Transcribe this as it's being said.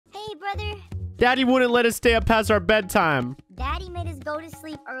brother? Daddy wouldn't let us stay up past our bedtime. Daddy made us go to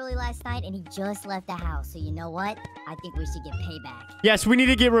sleep early last night, and he just left the house. So you know what? I think we should get payback. Yes, we need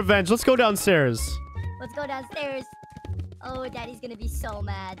to get revenge. Let's go downstairs. Let's go downstairs. Oh, Daddy's gonna be so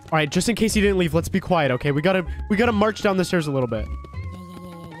mad. All right, just in case he didn't leave, let's be quiet, okay? We gotta march down the stairs a little bit. Yeah.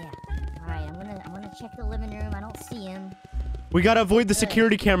 All right, I'm gonna check the living room. I don't see him. We gotta avoid the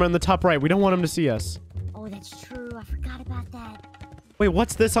security camera in the top right. We don't want him to see us. Oh, that's true. I forgot about that. Wait,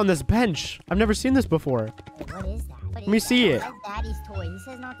 what's this on this bench? I've never seen this before. Wait, what is that? Let me see it. That's Daddy's toy. He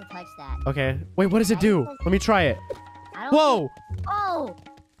says not to touch that. Okay. Wait, what does it do? Let me try it. Whoa! Oh!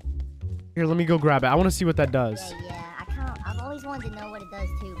 Here, let me go grab it. I want to see what that does. Yeah. I've always wanted to know what it does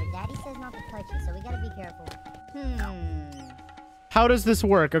too, but Daddy says not to touch it, so we gotta be careful. How does this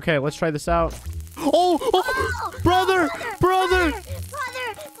work? Okay, let's try this out. Oh! Brother! Brother!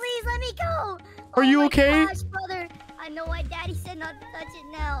 Please let me go! Are you okay? Gosh, brother! I know why Daddy said not to touch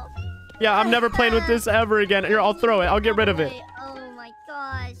it now. Yeah, I'm never playing with this ever again. Here, I'll throw it. I'll get rid of it. Oh my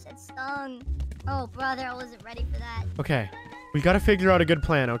gosh, that stung. Oh, brother, I wasn't ready for that. Okay, we gotta figure out a good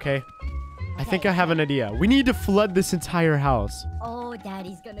plan, okay? I think I have an idea. We need to flood this entire house. Oh,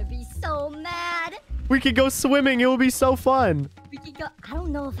 Daddy's gonna be so mad. We could go swimming. It will be so fun. We could go. I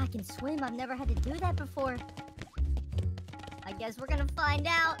don't know if I can swim. I've never had to do that before. I guess we're gonna find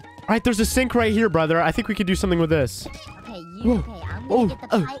out. All right, there's a sink right here, brother. I think we could do something with this. Okay, I'm gonna get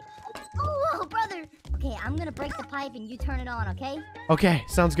the pipe. Oh, brother. Okay, I'm gonna break the pipe and you turn it on, okay? Okay,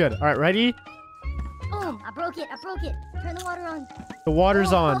 sounds good. All right, ready? Boom, I broke it. Turn the water on. The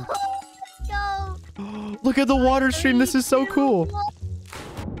water's on. Let's go. Look at the water stream. This is so cool.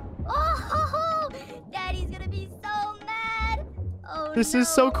 Oh, Daddy's gonna be so mad. Oh, this is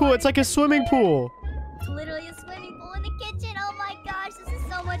so cool. It's like a swimming pool. It's literally a swimming pool in the kitchen. Oh my gosh, this is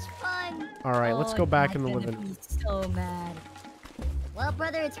so much fun. All right, let's go back in the living room. He's so mad. Well,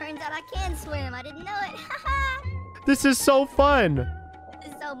 brother, it turns out I can swim. I didn't know it. This is so fun.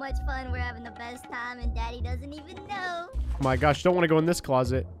 This is so much fun. We're having the best time, and Daddy doesn't even know. Oh my gosh, don't want to go in this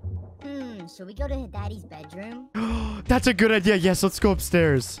closet. Should we go to Daddy's bedroom? That's a good idea. Yes, let's go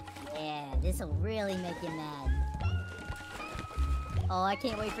upstairs. Yeah, this will really make him mad. Oh, I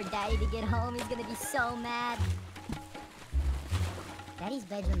can't wait for Daddy to get home. He's gonna be so mad. Daddy's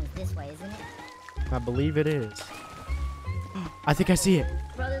bedroom is this way, isn't it? I believe it is. I think I see it.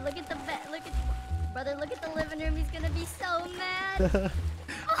 Brother, look at the bed. Brother, look at the living room. He's gonna be so mad.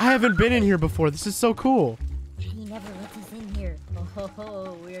 I haven't been in here before. This is so cool. He never lets us in here.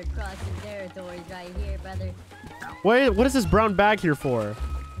 Oh, we're crossing territories right here, brother. Wait, what is this brown bag here for?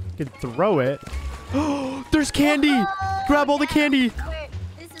 You can throw it. Oh, there's candy. Grab all the candy.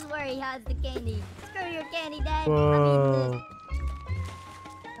 This is where he has the candy. Screw your candy, Dad. Whoa.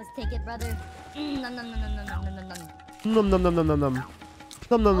 Let's take it, brother. Nom, nom, nom, nom, nom, nom, nom, nom. Nom nom nom nom nom nom.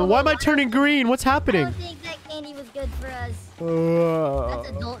 Nom nom nom. Why am I turning green? What's happening? I don't think that candy was good for us. That's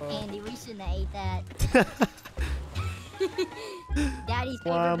adult candy. We shouldn't have ate that. Daddy's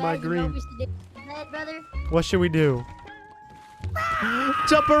favorite Why am I bed. You know green? what we should do bed, brother? What should we do?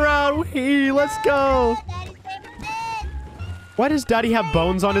 Jump around. Let's go. Daddy's favorite bed. Why does Daddy have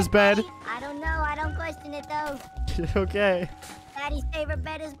bones on his bed? I don't know. I don't question it, though. Okay. Daddy's favorite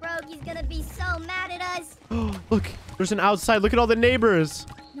bed is broke. He's gonna be so mad at us. Look, there's an outside. Look at all the neighbors.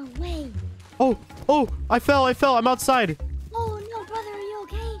 No way. Oh, I fell. I'm outside. Oh, no, brother. Are you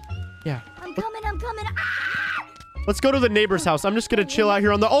okay? Yeah. I'm coming. Ah! Let's go to the neighbor's house. I'm just gonna chill out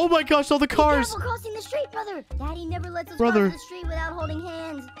here on the... Oh my gosh, all the cars. Be careful crossing the street, brother. Daddy never lets us Brother. cross the street without holding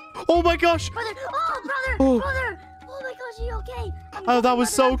hands. Oh my gosh. Brother. Oh, brother. Oh. Brother. Oh my gosh, are you okay? Oh, that was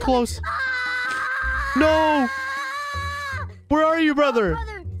so close. Ah! No. Where are you, brother? Oh,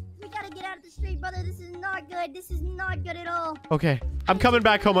 brother, we gotta get out of the street, brother. This is not good. This is not good at all. Okay, I'm coming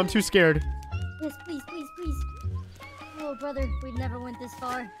back home. I'm too scared. Yes, please. Oh, brother, we never went this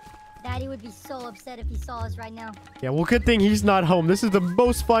far. Daddy would be so upset if he saw us right now. Yeah, well, good thing he's not home. This is the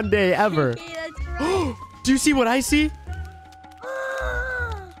most fun day ever. Yeah, that's right. Do you see what I see?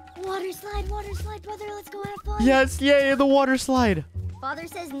 Water slide, brother. Let's go have fun. Yes, yay, the water slide. Father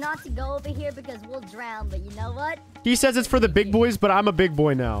says not to go over here because we'll drown, but you know what? He says it's for the big boys, but I'm a big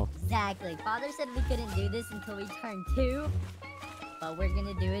boy now. Exactly. Father said we couldn't do this until we turn 2, but we're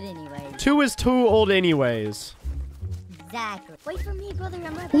gonna do it anyway. 2 is too old anyways. Exactly. Wait for me, brother.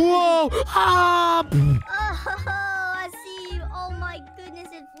 I'm right behind Whoa! you. Ah! Oh, I see you. Oh my goodness,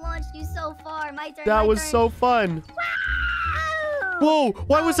 it launched you so far. My turn. That my was turn. so fun. Wow! Whoa!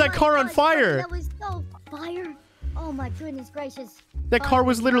 Why was Oh that my car on gosh, fire? That was so fire. Oh my goodness gracious. That car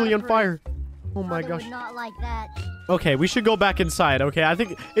was literally on fire. Oh my Father gosh. would not like that. Okay, we should go back inside. Okay, I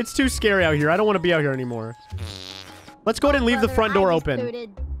think it's too scary out here. I don't want to be out here anymore. Let's go ahead and leave the Brother, front door I open. scooted.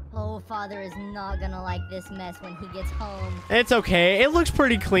 Oh, father is not gonna like this mess when he gets home. It's okay. It looks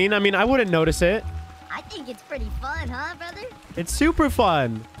pretty clean. I mean, I wouldn't notice it. I think it's pretty fun, huh, brother? It's super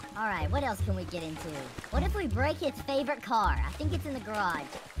fun. All right, what else can we get into? What if we break his favorite car? I think it's in the garage.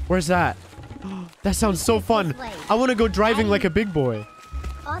 Where's that? That sounds so fun. I want to go driving like a big boy.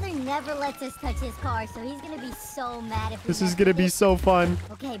 Father never lets us touch his car, so he's gonna be so mad if we This is gonna be so fun.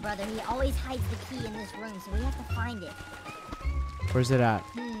 Okay, brother, he always hides the key in this room, so we have to find it. Where's it at?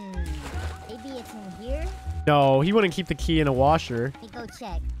 Maybe it's in here? No, he wouldn't keep the key in a washer. Let me go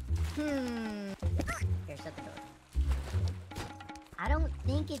check. Here, shut the door. I don't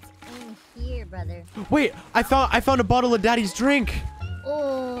think it's in here, brother. Wait, I found a bottle of Daddy's drink.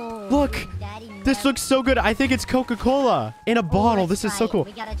 Oh, look, Daddy this looks so good. I think it's Coca-Cola in a bottle. This is so cool.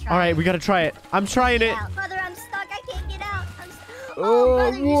 We gotta try All right, it. we gotta try it. I'm trying it. Brother, I'm stuck. I can't get out. Oh,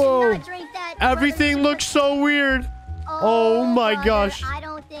 brother, you whoa. should not drink that. Everything looks so weird. Oh my brother, gosh. I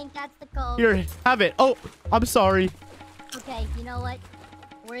don't think that's the code. Here, have it. Oh, I'm sorry. Okay, you know what?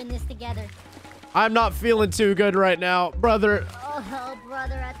 We're in this together. I'm not feeling too good right now, brother. Oh,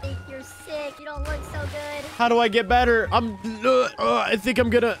 brother, I think you're sick. You don't look so good. How do I get better? I think I'm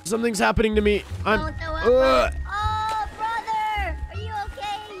gonna. Something's happening to me. Don't throw up, brother. Oh, brother, are you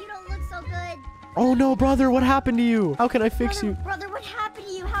okay? You don't look so good. Oh no, brother, what happened to you? How can I fix you? Brother, what happened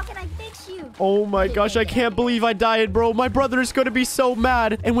to you? How can I fix you? Oh my gosh, I can't believe I died, bro. My brother is gonna be so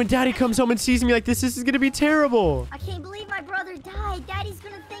mad. And when Daddy comes home and sees me like this is gonna be terrible. I can't believe my brother died. Daddy's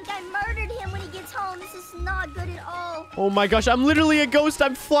gonna think I murdered him when he gets home. This is not good at all. Oh my gosh, I'm literally a ghost.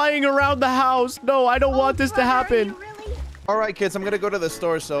 I'm flying around the house. No, I don't want this to happen. Really? All right, kids, I'm gonna go to the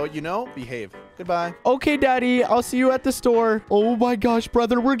store, so behave. Goodbye. Okay, Daddy, I'll see you at the store. Oh my gosh,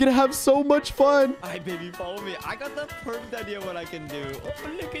 brother, we're gonna have so much fun. Hi, baby, follow me. I got the perfect idea what I can do. Oh,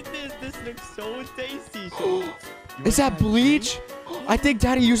 look at this. This looks so tasty. Is that bleach? I think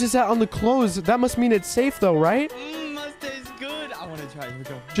Daddy uses that on the clothes. That must mean it's safe though, right? Must taste good. I want to try it. Here we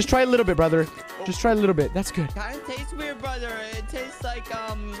go. Just try a little bit, brother. Just try a little bit. That's good. Kind of tastes weird, brother. It tastes like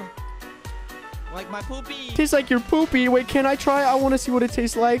my poopy. Tastes like your poopy. Wait, can I try? I want to see what it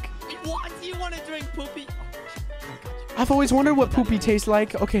tastes like. What? You want to drink poopy? I've always wondered what poopy tastes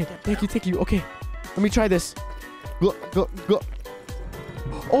like. Okay, thank you. Okay, let me try this. Go.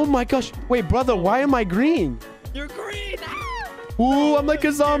 Oh my gosh. Wait, brother, why am I green? You're green. Ah! Ooh, I'm like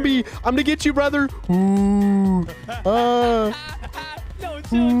a zombie. I'm gonna get you, brother. Ooh. No,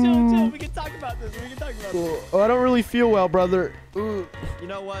 chill. We can talk about this. Oh, I don't really feel well, brother. Ooh. You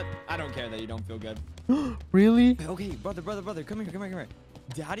know what? I don't care that you don't feel good. Really? Okay, brother, come here.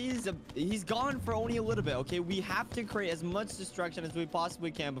 He's gone for only a little bit, okay? We have to create as much destruction as we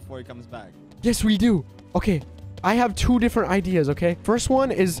possibly can before he comes back. Yes, we do. Okay, I have two different ideas, okay? First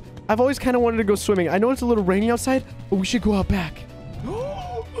one is, I've always kind of wanted to go swimming. I know it's a little rainy outside, but we should go out back.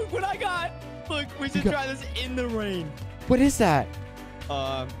 Look what I got. Look, we should try this in the rain. What is that?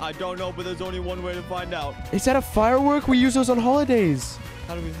 I don't know, but there's only one way to find out. Is that a firework? We use those on holidays.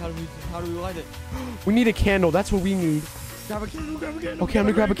 How do we light it? We need a candle. That's what we need. Grab a candle. Okay, I'm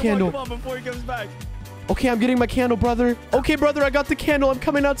gonna grab a candle. Come on, before he comes back. Okay, I'm getting my candle, brother. Okay, brother, I got the candle. I'm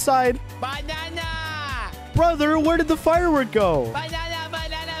coming outside. Banana! Brother, where did the firework go? Banana!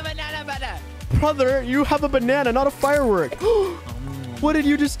 Brother, you have a banana, not a firework. What did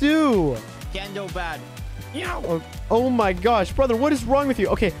you just do? Candle bad. Oh my gosh, brother, what is wrong with you?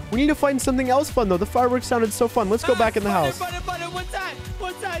 Okay, we need to find something else fun, though. The fireworks sounded so fun. Let's go back in the house. Butter, what's that?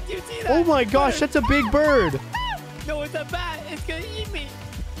 What's that? Do you see that? Oh my gosh, that's a big bird. No, it's a bat. It's gonna eat me.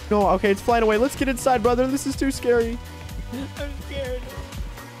 No, okay, it's flying away. Let's get inside, brother. This is too scary. I'm scared.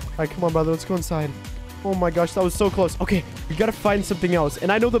 All right, come on, brother. Let's go inside. Oh my gosh, that was so close. Okay, we gotta find something else. And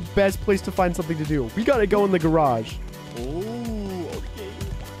I know the best place to find something to do. We gotta go in the garage. Oh, okay.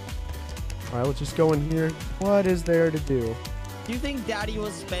 All right, let's just go in here. What is there to do? Do you think Daddy will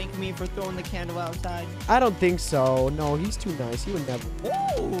spank me for throwing the candle outside? I don't think so. No, he's too nice. He would never.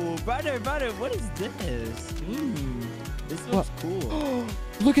 Oh, brother, what is this? This looks cool.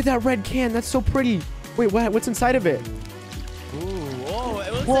 Look at that red can. That's so pretty. Wait, what's inside of it? It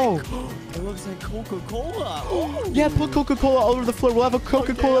looks like Coca-Cola. Oh. Yeah, put Coca-Cola all over the floor. We'll have a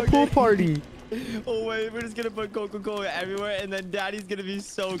Coca-Cola pool party. Oh, wait, we're just going to put Coca-Cola everywhere, and then Daddy's going to be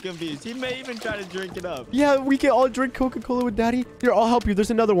so confused. He may even try to drink it up. Yeah, we can all drink Coca-Cola with Daddy. Here, I'll help you.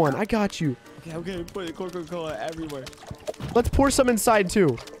 There's another one. I got you. Okay, put Coca-Cola everywhere. Let's pour some inside,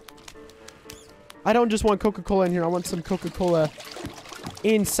 too. I don't just want Coca-Cola in here. I want some Coca-Cola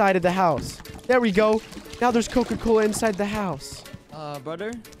inside of the house. There we go. Now there's Coca-Cola inside the house.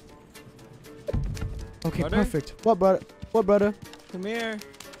 Brother? Okay, brother? perfect. What, brother? What, brother? Come here.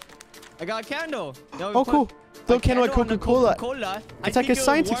 I got a candle. Oh, cool. Throw a candle at on the Coca-Cola. Coca-Cola. It's like a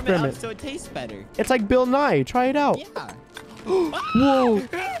science experiment. So it tastes better. It's like Bill Nye. Try it out. Yeah. Whoa.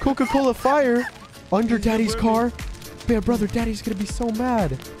 Coca-Cola fire under Daddy's car. Man, brother, Daddy's gonna be so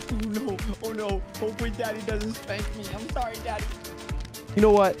mad. Oh no. Oh no. Hopefully Daddy doesn't spank me. I'm sorry, Daddy. You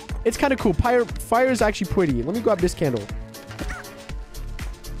know what? It's kind of cool. Fire is actually pretty. Let me grab this candle.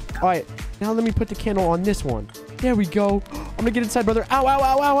 All right. Now let me put the candle on this one. There we go. I'm gonna get inside, brother. Ow, ow,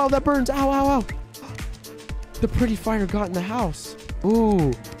 ow, ow, ow. That burns. Ow, ow, ow. The pretty fire got in the house.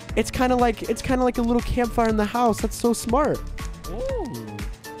 Ooh. It's kind of like a little campfire in the house. That's so smart. Ooh.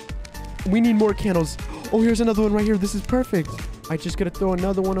 We need more candles. Oh, here's another one right here. This is perfect. I just gotta throw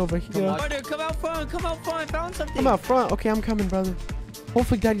another one over here. Brother, come out front. Come out front. I found something. I'm out front. Okay, I'm coming, brother.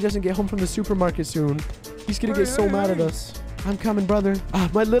 Hopefully Daddy doesn't get home from the supermarket soon. He's gonna get so mad at us. I'm coming, brother. Ah,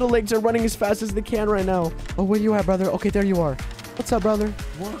 my little legs are running as fast as they can right now. Oh, where you at, brother? Okay, there you are. What's up, brother?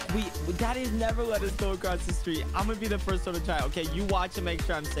 Daddy's never let us go across the street. I'm gonna be the first one to try. Okay, you watch and make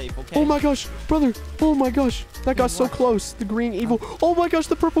sure I'm safe, okay? Oh my gosh, brother. Oh my gosh. That got so close. The green evil. Oh my gosh,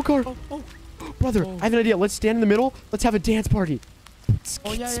 the purple car. Brother, I have an idea. Let's stand in the middle. Let's have a dance party.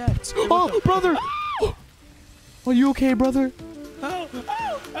 Oh, yeah. Oh, brother. Are you okay, brother?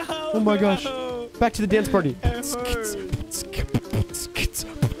 Oh my gosh. Back to the dance party.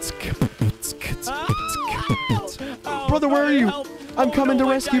 Brother, where are you? I'm coming to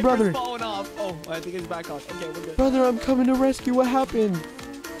rescue, brother. Oh, I think it's back on. Okay, we're good. Brother, I'm coming to rescue. What happened?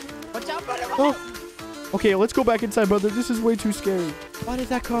 Watch out, brother. Oh. Okay, let's go back inside, brother. This is way too scary. Why did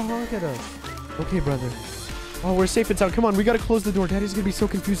that car honk at us? Okay, brother. Oh, we're safe inside. Come on, we gotta close the door. Daddy's gonna be so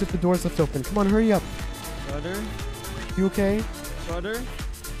confused if the door's left open. Come on, hurry up. Brother? You okay? Brother?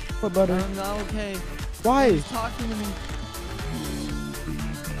 What, brother? I'm not okay. Why? He's talking to me.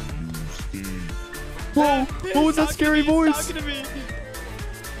 Whoa! What was that scary voice? He's talking to me.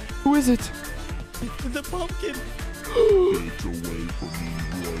 Who is it? The pumpkin.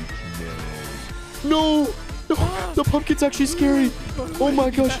 No! The pumpkin's actually scary. Oh my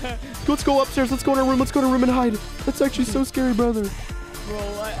gosh. Let's go upstairs. Let's go in our room. Let's go in our room and hide. That's actually so scary, brother. Bro,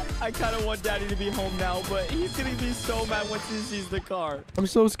 I kind of want Daddy to be home now, but he's going to be so mad once he sees the car. I'm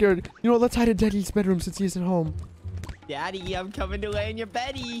so scared. You know what? Let's hide in Daddy's bedroom since he isn't home. Daddy, I'm coming to lay in your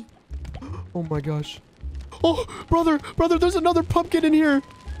beddy. Oh my gosh. Oh, brother, there's another pumpkin in here.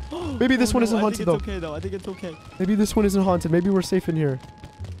 Maybe this one isn't haunted, though. I think it's okay, though. I think it's okay. Maybe this one isn't haunted. Maybe we're safe in here.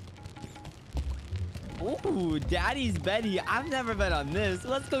 Ooh, Daddy's beddy. I've never been on this.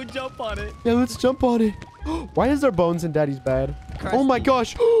 Let's go jump on it. Yeah, let's jump on it. Why is there bones in Daddy's bed? Crusty. Oh my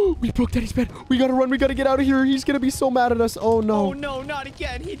gosh. We broke Daddy's bed. We gotta run. We gotta get out of here. He's gonna be so mad at us. Oh no. Oh no, not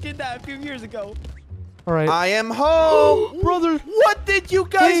again. He did that a few years ago. All right. I am home. Brother. What did you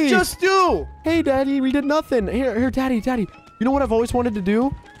guys just do? Hey, Daddy. We did nothing. Here, Daddy. You know what I've always wanted to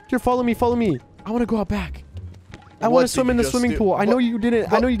do? Here, follow me. I want to go out back. I want to swim in the swimming pool. I know you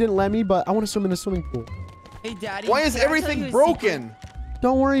didn't. I know you didn't let me, but I want to swim in the swimming pool. Hey, Daddy. Why is everything broken?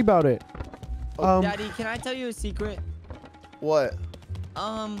 Don't worry about it. Daddy, can I tell you a secret? What?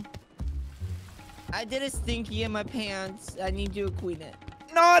 I did a stinky in my pants. I need you to clean it.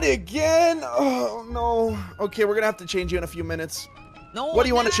 Not again. Oh no. Okay, we're gonna have to change you in a few minutes. No. What do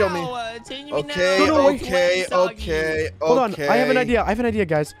you want to show me? Change me Okay, now. okay. Hold on. I have an idea,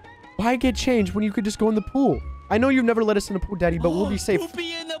 guys. Why get changed when you could just go in the pool? I know you've never let us in the pool, Daddy, but we'll be safe.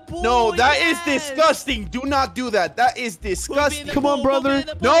 Poopy in the pool, No, that is yes. disgusting. Do not do that. That is disgusting. Come on, brother.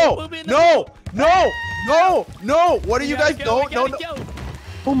 No. What are you guys? No.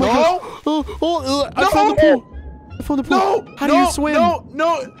 Oh my gosh. I found the pool. No. How do you swim?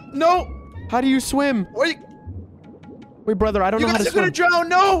 No. How do you swim? Wait, Wait, brother, I don't know how to you guys are swim. gonna drown.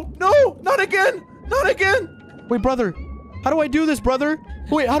 No, not again. Wait, brother. How do I do this, brother?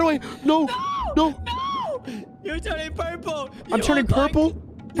 Wait, how do I? No. You're turning purple. I'm turning purple?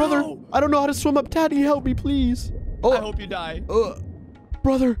 Brother, I don't know how to swim up. Daddy, help me, please. I hope you die.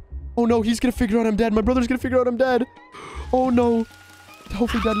 Brother. Oh, no, he's gonna figure out I'm dead. My brother's gonna figure out I'm dead. Oh, no.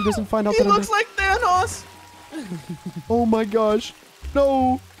 Hopefully, Daddy doesn't find out He that I'm dead. looks like Thanos. Oh, my gosh.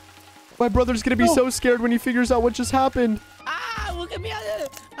 No. My brother's gonna be so scared when he figures out what just happened. Ah, look at me.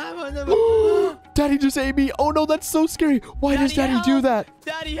 I'm on the... Daddy just ate me. Oh, no, that's so scary. Why does Daddy do that?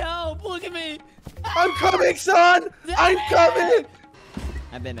 Daddy, help. Look at me. I'm coming, son. I'm coming.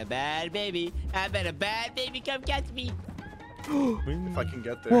 I've been a bad baby. Come catch me. If I can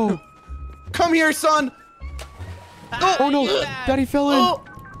get there. Whoa. Come here, son. Oh, no. Daddy fell in.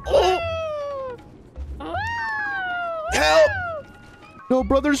 Help. No,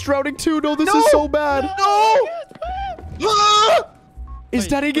 brother's drowning too. No, this is so bad. No. Is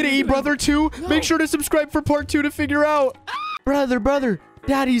Daddy gonna eat brother too? Make sure to subscribe for part 2 to figure out. Brother,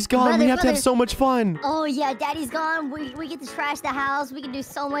 Daddy's gone. Brother, we have to have brother. so much fun. Oh, yeah, Daddy's gone. We get to trash the house. We can do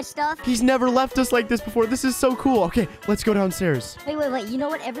so much stuff. He's never left us like this before. This is so cool. Okay, let's go downstairs. Wait. You know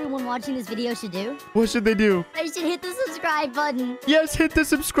what everyone watching this video should do? What should they do? They should hit the subscribe button. Yes, hit the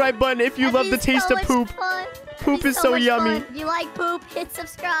subscribe button if you love the That'd be taste so of much poop. fun. Poop That'd be is so much yummy. fun. If you like poop, hit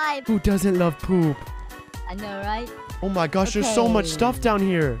subscribe. Who doesn't love poop? I know, right? Oh my gosh, there's so much Okay. stuff down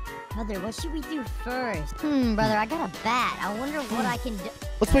here. Brother, what should we do first? Brother, I got a bat. I wonder what I can do.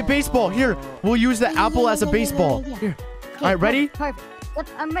 Let's play baseball. Here, we'll use the apple as a baseball. Here. Okay, All right, ready? Perfect. Yep,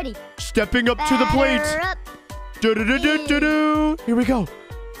 I'm ready. Stepping up to the plate. Batter up. Do-do-do-do-do-do. Here we go.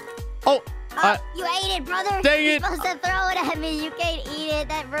 Oh, Oh, you ate it, brother. dang You're it. supposed to throw it at me. You can't eat it.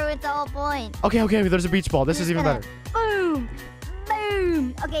 That ruins the whole point. okay, there's a beach ball. This is even better. Boom.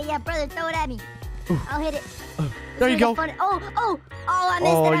 Boom. Okay, yeah, brother, throw it at me. I'll hit it. There you go. Oh, I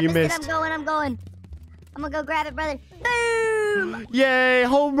missed Oh, it. I you missed missed. it. I'm going. I'm gonna go grab it, brother. Boom. Yay,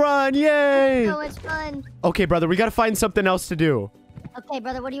 home run, yay. So much fun. Okay, brother, we got to find something else to do. Okay,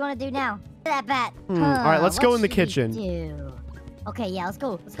 brother, what do you want to do now? That bat. All right, let's go what in the should we kitchen. do? Okay, yeah, let's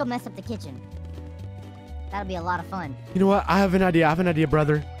go. Let's go mess up the kitchen. That'll be a lot of fun. You know what? I have an idea,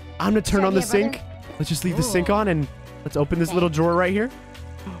 brother. I'm going to turn your on the idea, sink. brother? Let's just leave the sink Ooh. on and let's open this Okay. little drawer right here.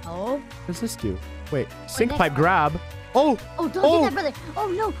 Oh. What does this do? Wait, sink next pipe one? grab. Oh, Oh, don't Oh. do that, brother. Oh,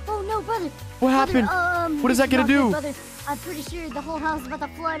 no, brother. what Brother, happened? What is this that gonna not good, do? brother. I'm pretty sure the whole house is about to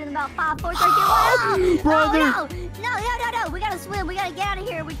flood in about 5, 4, 3, 2, 1. Brother. No. We gotta swim. We gotta get out of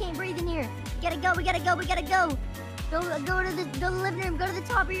here. We can't breathe in here. We gotta go. Go to the living room. Go to the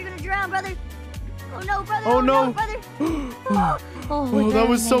top or you're gonna drown, brother. Oh, no, brother. Oh, no. brother. Oh, that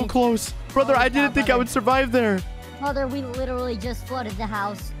was so close. Brother, Oh, I didn't think I brother. would survive there. Brother, we literally just flooded the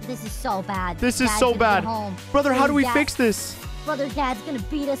house. This is so bad. This is Dad's so gonna bad. get home. Brother, how do we Dad- fix this? Brother, Dad's gonna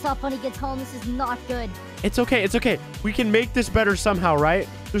beat us up when he gets home. This is not good. It's okay. We can make this better somehow, right?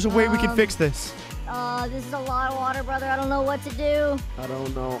 There's a way we can Um, fix this. This is a lot of water, brother. I don't know what to do. I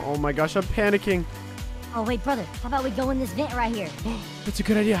don't know. Oh my gosh, I'm panicking. Oh, wait, brother. How about we go in this vent right here? That's a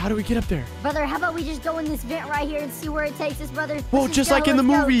good idea. How do we get up there? Brother, how about we just go in this vent right here and see where it takes us, brother? Whoa, Let's just go, like in the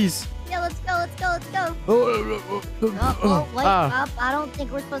let's go. movies. Yeah, let's go. Wait, Ah. up. I don't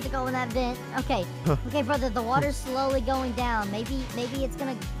think we're supposed to go in that vent. Okay. Huh. Okay, brother, the water's slowly going down. Maybe it's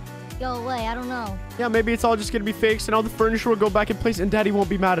gonna go away. I don't know. Yeah, maybe it's all just gonna be fixed and all the furniture will go back in place and Daddy won't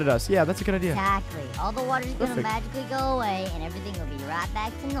be mad at us. Yeah, that's a good idea. Exactly. All the water's gonna Perfect. magically go away and everything will be right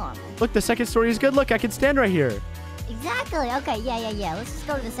back to normal. Look, the second story is good. Look, I can stand right here. Exactly. Okay, yeah. Let's just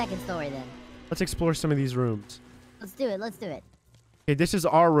go to the second story then. Let's explore some of these rooms. Let's do it. Okay, this is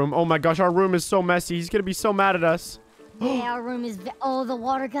our room. Oh my gosh, our room is so messy. He's gonna be so mad at us. Yeah, our room is. Oh, the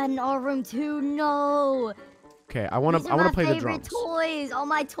water got in our room too. No. Okay, I wanna These are my play the favorite drums. toys. All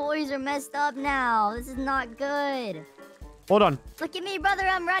my toys are messed up now. This is not good. Hold on. Look at me, brother.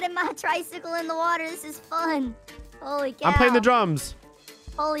 I'm riding my tricycle in the water. This is fun. Holy cow. I'm playing the drums.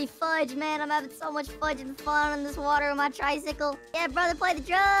 Holy fudge, man. I'm having so much fudge and fun in this water on my tricycle. Yeah, brother, play the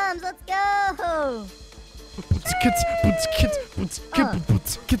drums. Let's go.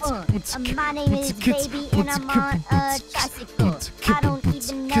 My name is Baby and I'm on a tricycle. I don't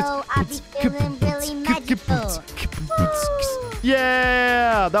even know. I be feeling really magical. Woo!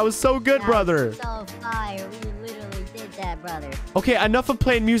 Yeah, that was so good, That brother. was so fire. We literally did that, brother. Okay, enough of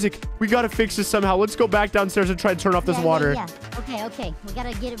playing music. We gotta fix this somehow. Let's go back downstairs and try to turn off this water. Yeah. Okay. We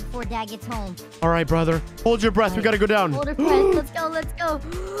gotta get it before Dad gets home. All right, brother. Hold your breath. We gotta go down. Hold her breath. Let's go.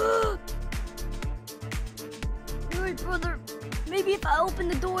 Do it, brother. Maybe if I open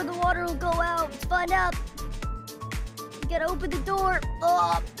the door, the water will go out. Let's find out. We gotta open the door.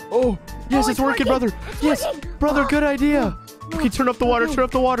 Oh, Oh, yes, Oh, it's working, brother. It's Yes, working. brother, Oh. good idea. Okay, turn up the water. Okay. Turn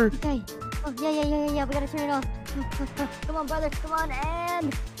up the water. Okay. Oh, yeah. We gotta turn it off. Come on, brother. Come on,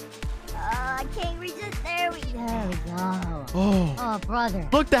 and I can't reach it. There we go. Oh, Oh, brother.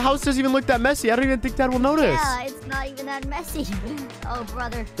 look, the house doesn't even look that messy. I don't even think Dad will notice. Yeah, it's not even that messy. Oh,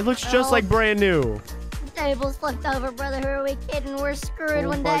 brother. It looks just like brand new. The table's flipped over, brother. Who are we kidding? We're screwed Oh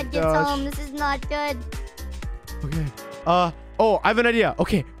when my Dad gets gosh. home. This is not good. Okay. Oh, I have an idea.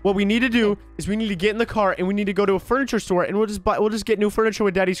 Okay, what we need to do is we need to get in the car and we need to go to a furniture store and we'll just get new furniture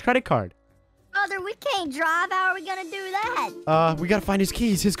with Daddy's credit card. Brother, we can't drive. How are we gonna do that? We gotta find his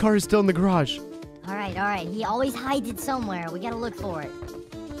keys. His car is still in the garage. All right. He always hides it somewhere. We gotta look for it.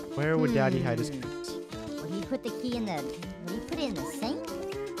 Where would Daddy hide his keys? Would he put the key in the? Would he put it in the sink?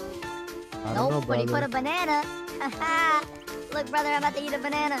 I don't know, Nope. Would he put brother. a banana? Haha. Look, brother, I'm about to eat a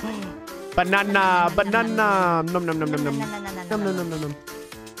banana. Banana. Nom nom nom nom nom. Nom, Nom nom, nom, nom, nom nom, nom nom nom.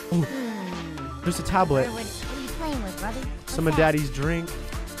 Oh, Hmm. there's a tablet. What are you playing with, brother? What's Some of that? Daddy's drink.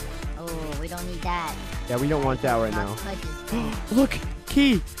 Oh, we don't need that. Yeah, we don't want that right Not now. touches. Look,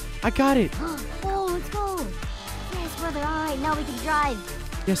 key. I got it. Oh, let's go. Yes, brother. All right, now we can drive.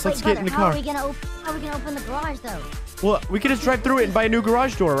 Yes, Wait, let's brother, get in the how car. are we gonna open the garage though? Well, we can just drive through it and buy a new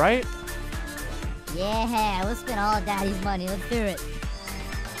garage door, right? Yeah, we'll spend all Daddy's money. Let's do it.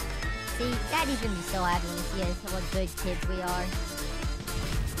 See, Daddy's gonna be so happy when he sees us, what good kids we are.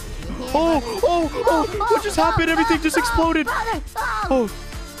 Yeah, brother. What just happened? Everything just exploded. Brother, Oh,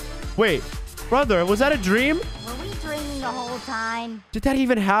 wait. Brother, was that a dream? Were we dreaming the whole time? Did that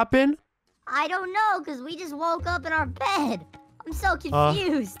even happen? I don't know, because we just woke up in our bed. I'm so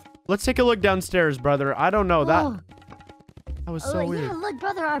confused. Let's take a look downstairs, brother. I don't know. That was so Yeah, weird. look,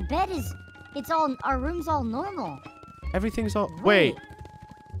 brother, our bed is... our room's all normal. Everything's all... Wait.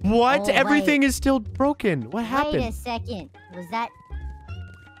 What? Oh, Everything is still broken. What happened? Wait a second. Was that...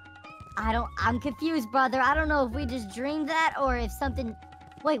 I'm confused, brother. I don't know if we just dreamed that or if something...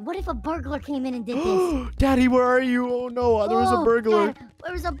 Wait, what if a burglar came in and did this? Daddy, where are you? Oh, no. There was a burglar. Dad,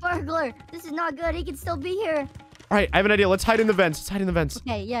 there was a burglar. This is not good. He can still be here. All right, I have an idea. Let's hide in the vents. Let's hide in the vents.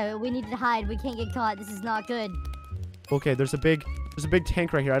 Okay, yeah, we need to hide. We can't get caught. This is not good. Okay, there's a big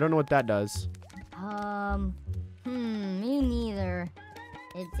tank right here. I don't know what that does. Me neither.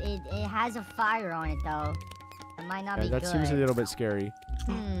 It has a fire on it though. It might not be That good. seems a little bit scary.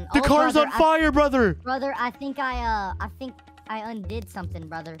 The The car's on fire, brother. Brother, I think I undid something,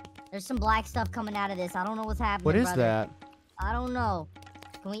 brother. There's some black stuff coming out of this. I don't know what's happening. What is brother. that? I don't know.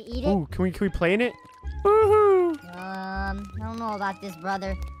 Can we eat it? Oh, can we play in it? Woohoo! I don't know about this,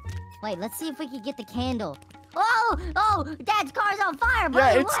 brother. Wait, let's see if we can get the candle. Oh, Dad's car's on fire,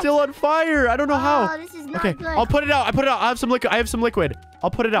 brother. Yeah, it's still on fire. I don't know how. Oh, this is not Okay, good. I'll put it out. I have some liquid. I'll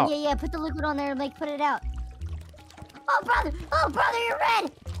put it out. Yeah, put the liquid on there and put it out. Oh, brother, you're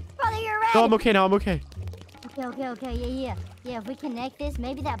red. Brother, you're red. No, I'm okay now. I'm okay. Okay, yeah. Yeah, if we connect this,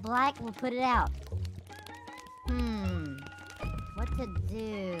 maybe that black will put it out. What to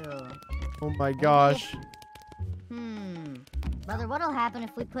do? Oh my gosh. Brother, what'll happen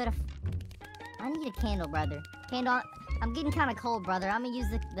if we put I need a candle, brother. Candle. I'm getting kind of cold, brother. I'm gonna use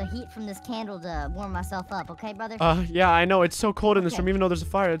the heat from this candle to warm myself up, okay, brother? Yeah, I know. It's so cold in this room, even though there's a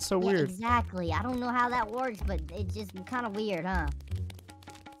fire. It's so weird. Exactly. I don't know how that works, but it's just kind of weird, huh?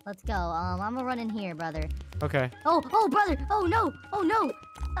 Let's go. I'm gonna run in here, brother. Okay. Oh, brother. Oh, no.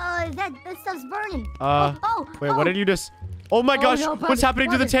 That stuff's burning. Wait, what did you just... Oh my gosh, no, brother, what's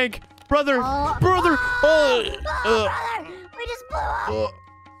happening to the tank? Brother! Brother! Brother, we just blew up.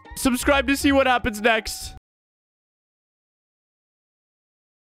 Subscribe to see what happens next.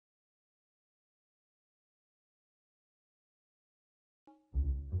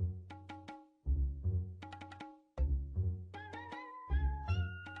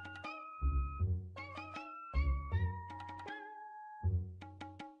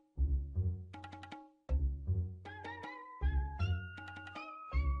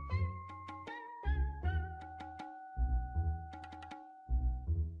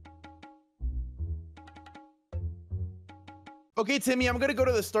 Okay, Timmy, I'm gonna go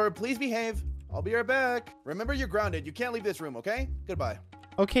to the store. Please behave. I'll be right back. Remember, you're grounded. You can't leave this room, okay? Goodbye.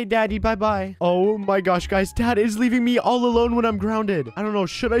 Okay, Daddy, bye-bye. Oh my gosh, guys. Dad is leaving me all alone when I'm grounded. I don't know.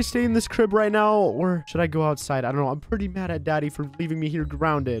 Should I stay in this crib right now or should I go outside? I don't know. I'm pretty mad at Daddy for leaving me here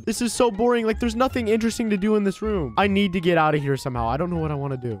grounded. This is so boring. Like, there's nothing interesting to do in this room. I need to get out of here somehow. I don't know what I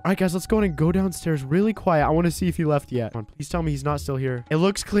want to do. All right, guys, let's go and go downstairs really quiet. I want to see if he left yet. Come on, please tell me he's not still here. It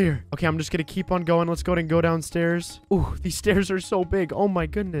looks clear. Okay, I'm just going to keep on going. Let's go and go downstairs. Ooh, these stairs are so big. Oh my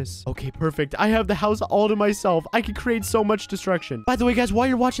goodness. Okay, perfect. I have the house all to myself. I can create so much destruction. By the way, guys,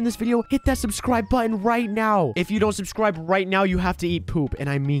 while you're watching this video, hit that subscribe button right now. If you don't subscribe right now, you have to eat poop, and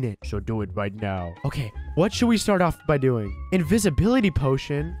I mean it. So do it right now. Okay, what should we start off by doing? Invisibility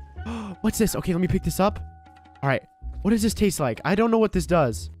potion. What's this? Okay, let me pick this up. All right. What does this taste like? I don't know what this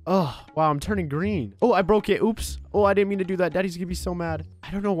does. Oh, wow, I'm turning green. Oh, I broke it. Oops. Oh, I didn't mean to do that. Daddy's gonna be so mad.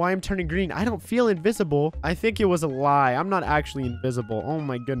 I don't know why I'm turning green. I don't feel invisible. I think it was a lie. I'm not actually invisible. Oh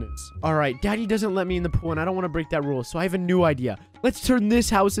my goodness. All right, Daddy doesn't let me in the pool, and I don't want to break that rule, so I have a new idea. Let's turn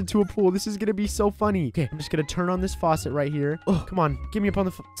this house into a pool. This is gonna be so funny. Okay, I'm just gonna turn on this faucet right here. Oh, come on. Get me up on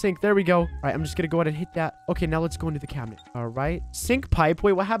the sink. There we go. All right, I'm just gonna go ahead and hit that. Okay, now let's go into the cabinet. All right. Sink pipe.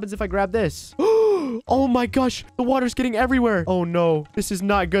 Wait, what happens if I grab this? Oh my gosh, the water's getting everywhere. Oh no, this is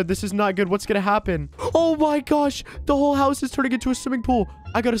not good. This is not good. What's gonna happen? Oh my gosh, the whole house is turning into a swimming pool.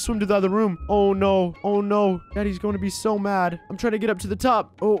 I gotta swim to the other room. Oh no, oh no. Daddy's going to be so mad. I'm trying to get up to the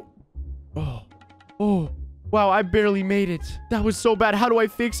top. Oh. Wow, I barely made it. That was so bad. How do I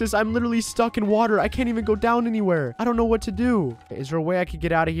fix this? I'm literally stuck in water. I can't even go down anywhere. I don't know what to do. Is there a way I could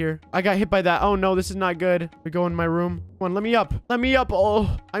get out of here? I got hit by that. Oh no, this is not good. We go in my room. Come on, let me up. Let me up.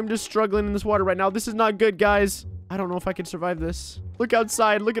 Oh, I'm just struggling in this water right now. This is not good, guys. I don't know if I can survive this. Look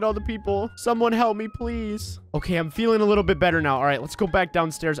outside. Look at all the people. Someone help me, please. Okay, I'm feeling a little bit better now. All right, let's go back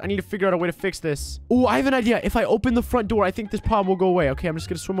downstairs. I need to figure out a way to fix this. Oh, I have an idea. If I open the front door, I think this problem will go away. Okay, I'm just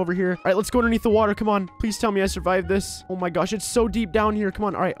gonna swim over here. All right, let's go underneath the water. Come on. Please tell me I survived this. Oh my gosh, it's so deep down here. Come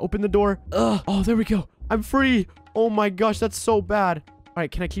on. All right, open the door. Ugh. Oh, there we go. I'm free. Oh my gosh, that's so bad. All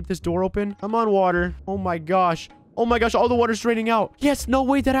right, can I keep this door open? I'm on water. Oh my gosh. Oh my gosh, all the water's draining out. Yes, no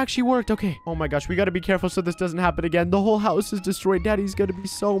way, that actually worked. Okay. Oh my gosh, we gotta be careful so this doesn't happen again. The whole house is destroyed. Daddy's gonna be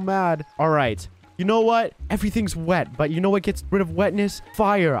so mad. All right. You know what? Everything's wet, but you know what gets rid of wetness?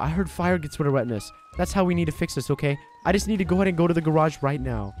 Fire. I heard fire gets rid of wetness. That's how we need to fix this, okay? I just need to go ahead and go to the garage right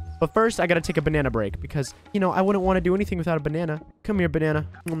now. But first, I gotta take a banana break because, you know, I wouldn't want to do anything without a banana. Come here, banana.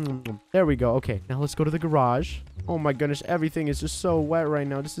 There we go. Okay, now let's go to the garage. Oh my goodness, everything is just so wet right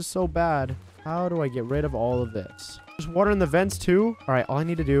now. This is so bad. How do I get rid of all of this? There's water in the vents too. All right, all I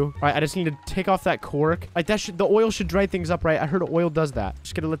need to do. All right, I just need to take off that cork. Like the oil should dry things up, right? I heard oil does that.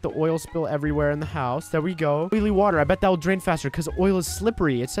 Just gonna let the oil spill everywhere in the house. There we go. Oily water. I bet that will drain faster because oil is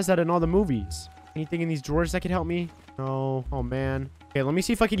slippery. It says that in all the movies. Anything in these drawers that could help me? No. Oh man. Okay, let me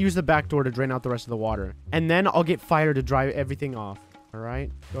see if I can use the back door to drain out the rest of the water. And then I'll get fire to dry everything off. All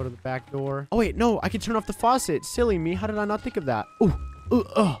right, go to the back door. Oh wait, no, I can turn off the faucet. Silly me. How did I not think of that? Ooh.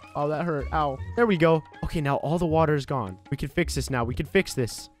 Oh, that hurt. Ow. There we go. Okay, now all the water is gone. We can fix this now. We can fix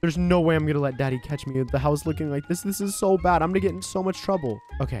this. There's no way I'm gonna let Daddy catch me with the house looking like this. This is so bad. I'm gonna get in so much trouble.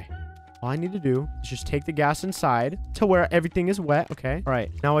 Okay. All I need to do is just take the gas inside to where everything is wet. Okay. All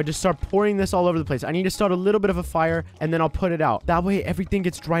right. Now I just start pouring this all over the place. I need to start a little bit of a fire and then I'll put it out. That way everything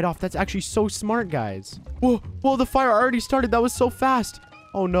gets dried off. That's actually so smart, guys. Whoa, the fire already started. That was so fast.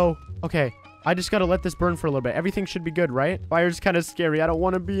 Oh no. Okay. I just gotta let this burn for a little bit. Everything should be good, right? Fire's kind of scary. I don't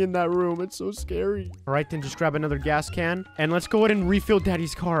want to be in that room. It's so scary. All right, then just grab another gas can. And let's go ahead and refill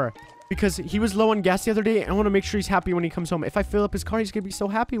Daddy's car. Because he was low on gas the other day. And I want to make sure he's happy when he comes home. If I fill up his car, he's gonna be so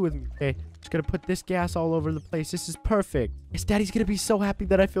happy with me. Okay, just gonna put this gas all over the place. This is perfect. Yes, Daddy's gonna be so happy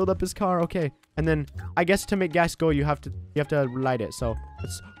that I filled up his car. Okay. And then, I guess to make gas go, you have to light it. So,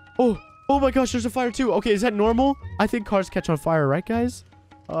 let's... Oh my gosh, there's a fire too. Okay, is that normal? I think cars catch on fire, right, guys?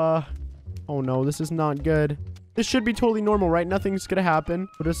 Oh no, this is not good. This should be totally normal, right? Nothing's gonna happen.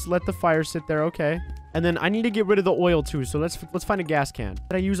 We'll just let the fire sit there, okay. And then I need to get rid of the oil too, so let's find a gas can.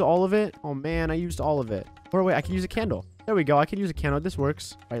 Did I use all of it? Oh man, I used all of it. Or wait, I can use a candle. There we go, I can use a candle. This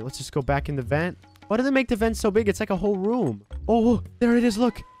works. All right, let's just go back in the vent. Why do they make the vent so big? It's like a whole room. Oh, there it is,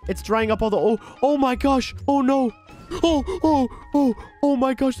 look. It's drying up all the... Oh my gosh. Oh no. Oh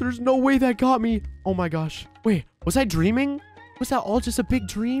my gosh, there's no way that got me. Oh my gosh. Wait, was I dreaming? Was that all just a big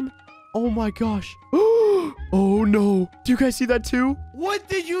dream? Oh my gosh. Oh no. Do you guys see that too? What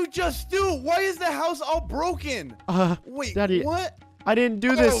did you just do? Why is the house all broken? Wait, Daddy, what? I didn't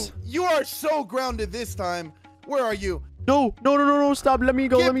do this. You are so grounded this time. Where are you? No. Stop. Let me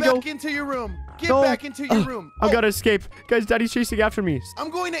go. Let me go. Get back into your room. Get back into your room. I gotta escape. Guys, Daddy's chasing after me. I'm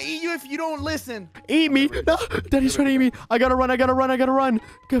going to eat you if you don't listen. Eat me? No, Daddy's trying to eat me. I gotta run.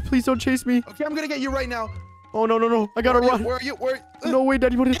 God, please don't chase me. Okay, I'm gonna get you right now. Oh, no. I gotta run. Where are you? No way,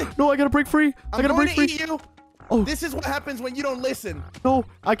 Daddy. No, I gotta break free. I gotta break free. Eat you. Oh. This is what happens when you don't listen. No,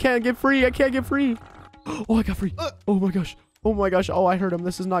 I can't get free. Oh, I got free. Oh my gosh. Oh, I heard him.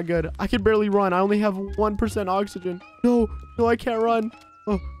 This is not good. I can barely run. I only have 1% oxygen. No, I can't run.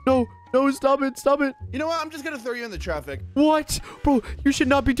 Oh, no, stop it. You know what? I'm just gonna throw you in the traffic. What? Bro, you should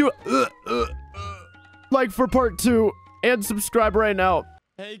not be doing... Like for part 2 and subscribe right now.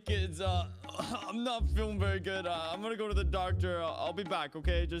 Hey kids, I'm not feeling very good. I'm gonna go to the doctor. I'll be back,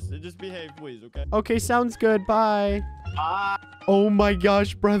 okay? Just behave, please, okay? Okay, sounds good. Bye. Bye. Oh my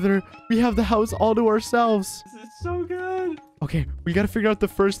gosh, brother. We have the house all to ourselves. This is so good. Okay, we gotta figure out the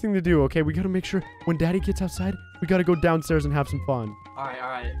first thing to do, okay? We gotta make sure when Daddy gets outside, we gotta go downstairs and have some fun. All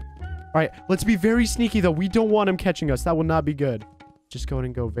right. All right, let's be very sneaky, though. We don't want him catching us. That will not be good. Just go ahead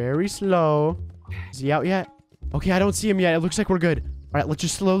and go very slow. Is he out yet? Okay, I don't see him yet. It looks like we're good. All right, let's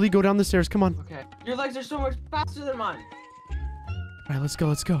just slowly go down the stairs. Come on. Okay. Your legs are so much faster than mine. All right, let's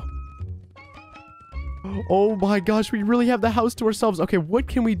go. Oh my gosh, we really have the house to ourselves. Okay, what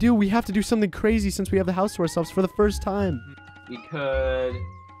can we do? We have to do something crazy since we have the house to ourselves for the first time. We could...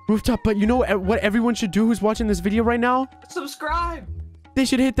 Rooftop, but you know what everyone should do who's watching this video right now? Subscribe. They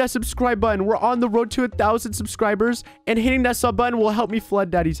should hit that subscribe button. We're on the road to 1,000 subscribers, and hitting that sub button will help me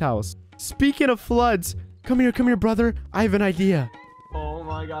flood Daddy's house. Speaking of floods, come here, brother. I have an idea. Oh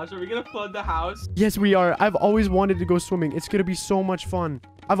my gosh, are we gonna flood the house? Yes, we are. I've always wanted to go swimming. It's gonna be so much fun.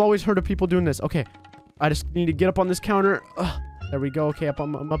 I've always heard of people doing this. Okay, I just need to get up on this counter. There we go. Okay,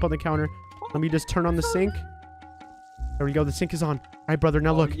 I'm up on the counter. Let me just turn on the sink. There we go. The sink is on. All right, brother.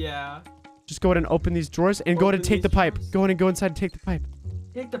 Now look. Yeah. Just go ahead and open these drawers and go ahead and Open take the these pipe. drawers. Go ahead and go inside and take the pipe.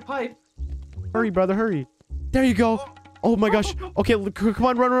 Take the pipe. Hurry, brother, hurry. There you go. Oh my gosh. Okay, come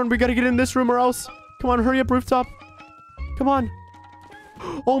on, run. We gotta get in this room or else. Come on, hurry up, rooftop. Come on.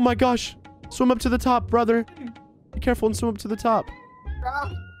 Oh my gosh. Swim up to the top, brother. Be careful and swim up to the top.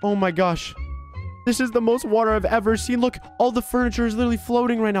 Oh my gosh. This is the most water I've ever seen. Look, all the furniture is literally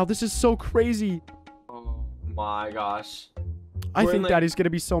floating right now. This is so crazy. Oh my gosh. I We're in, think like- Daddy's gonna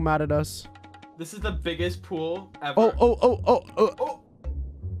be so mad at us. This is the biggest pool ever. Oh.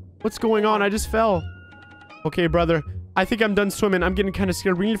 What's going on? I just fell. Okay, brother. I think I'm done swimming. I'm getting kind of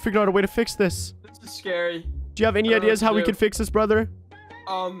scared. We need to figure out a way to fix this. This is scary. Do you have any I don't know ideas what how to we do. can fix this, brother?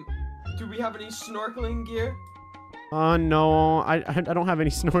 Do we have any snorkeling gear? No. I don't have any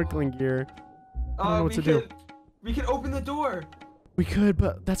snorkeling gear. I don't know what to do. We can open the door. We could,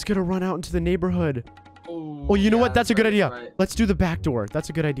 but that's gonna run out into the neighborhood. Oh, You know what? That's a good right, idea. right. Let's do the back door. That's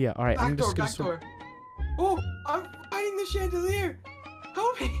a good idea. All right, I'm Back just door, gonna back swim. door. Oh, I'm fighting the chandelier.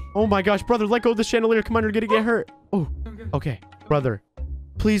 Help me. Oh my gosh, brother, let go of the chandelier. Come on, you're gonna get hurt. Oh, okay, brother.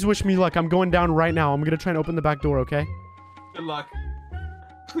 Please wish me luck. I'm going down right now. I'm gonna try and open the back door, okay? Good luck.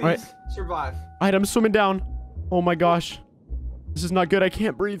 Please right. survive. All right, I'm swimming down. Oh my gosh. This is not good. I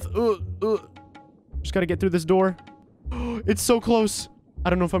can't breathe. Just gotta get through this door. It's so close. I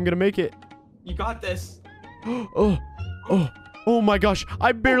don't know if I'm gonna make it. You got this. Oh my gosh.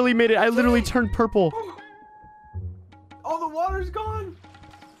 I barely made it. I literally turned purple. All the water's gone.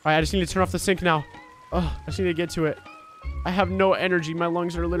 All right, I just need to turn off the sink now. I just need to get to it. I have no energy. My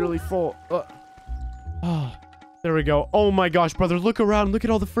lungs are literally full. There we go. Oh my gosh, brother. Look around. Look at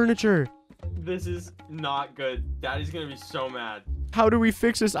all the furniture. This is not good. Daddy's gonna be so mad. How do we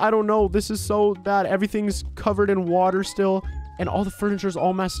fix this? I don't know. This is so bad. Everything's covered in water still, and all the furniture's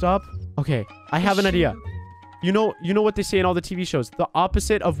all messed up. Okay, I have an idea. You know what they say in all the TV shows? The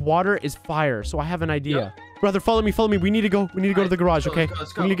opposite of water is fire. So I have an idea. Yep. Brother, follow me. We need to go. We need to go to the garage, let's go, okay?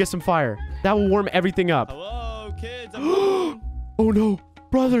 let's We need to go. get some fire. That will warm everything up. Hello, kids. I'm home. Oh no,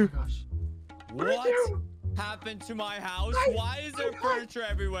 brother. Gosh. What happened to my house? Why is there furniture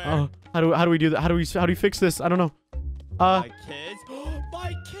everywhere? Oh, how do we do that? How do we fix this? I don't know. My kids.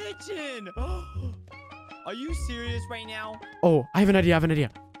 My kitchen. Are you serious right now? Oh, I have an idea.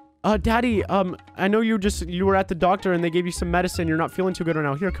 Daddy, I know you were at the doctor and they gave you some medicine. You're not feeling too good right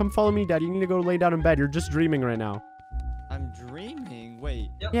now. Here, come follow me, Daddy. You need to go lay down in bed. You're just dreaming right now. I'm dreaming. Wait.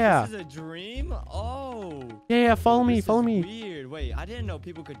 Yep. Yeah. This is a dream? Oh. Yeah, follow me, This follow is me. Weird. Wait, I didn't know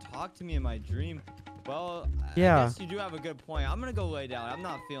people could talk to me in my dream. Well, Yeah. I guess you do have a good point. I'm gonna go lay down. I'm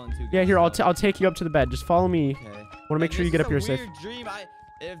not feeling too good. Yeah, here, so- I'll take you up to the bed. Just follow me. Okay. Want to make sure you This get up here is a safe. weird dream.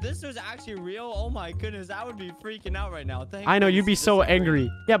 If this was actually real, oh my goodness, I would be freaking out right now. I know, you'd be Thankfully, so this is angry.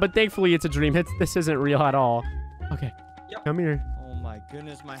 real. Yeah, but thankfully it's a dream. This isn't real at all. Okay. Yep. Come here. Oh my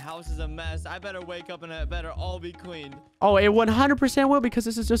goodness, my house is a mess. I better wake up and it better all be cleaned. Oh, it 100% will because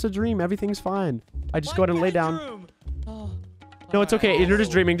this is just a dream. Everything's fine. I just go ahead and lay down. No, it's okay. You're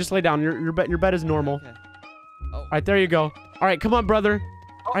just dreaming. Just lay down. Your bed is normal. Okay. All right, there you go. All right, come on, brother.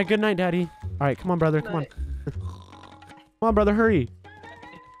 All right, good night, Daddy. All right, come on, brother. Come on. Come on, brother. Hurry.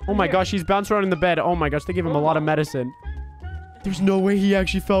 Oh my gosh, he's bounced around in the bed. Oh my gosh, they gave him a lot of medicine. There's no way he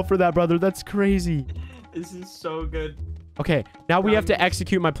actually fell for that, brother. That's crazy. This is so good. Okay, now we have to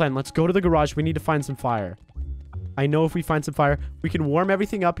execute my plan. Let's go to the garage. We need to find some fire. I know if we find some fire, we can warm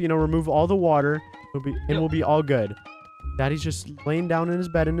everything up, remove all the water, we'll be all good. Daddy's just laying down in his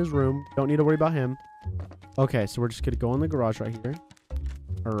bed in his room. Don't need to worry about him. Okay, so we're just gonna go in the garage right here.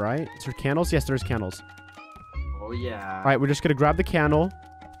 All right, is there candles? Yes, there's candles. Oh yeah. All right, we're just gonna grab the candle.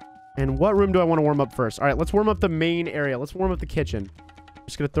 And what room do I want to warm up first? All right, let's warm up the main area. Let's warm up the kitchen.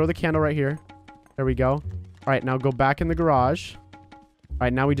 Just gonna throw the candle right here. There we go. All right, now go back in the garage. All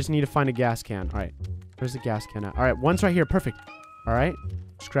right, now we just need to find a gas can. All right, where's the gas can at? All right, one's right here. Perfect. All right,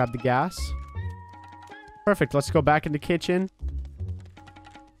 just grab the gas. Perfect. Let's go back in the kitchen.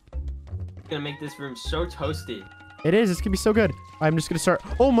 It's gonna make this room so toasty. It is. It's gonna be so good. I'm just gonna start.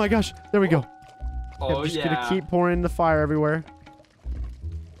 Oh my gosh. There we go. Oh I'm just yeah. gonna keep pouring the fire everywhere.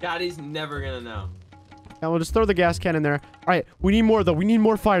 Daddy's never gonna know. And we'll just throw the gas can in there. All right, we need more though. We need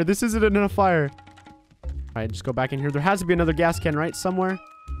more fire. This isn't enough fire. All right, just go back in here. There has to be another gas can, right? Somewhere.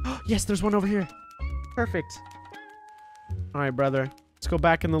 Yes, there's one over here. Perfect. All right, brother. Let's go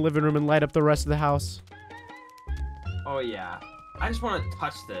back in the living room and light up the rest of the house. Oh yeah. I just want to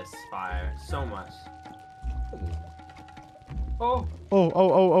touch this fire so much. Oh.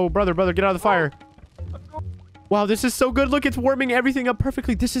 Oh, brother, get out of the fire. Wow, this is so good. Look, it's warming everything up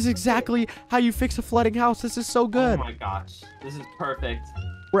perfectly. This is exactly how you fix a flooding house. This is so good. Oh my gosh. This is perfect.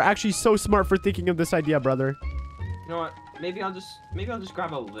 We're actually so smart for thinking of this idea, brother. You know what? Maybe I'll just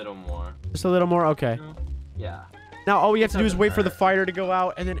grab a little more. Just a little more? Okay. You know? Yeah. Now, all we have to do is Doesn't wait for the hurt. fire to go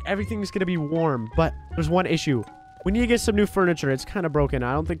out, and then everything's gonna be warm. But there's one issue. We need to get some new furniture. It's kind of broken.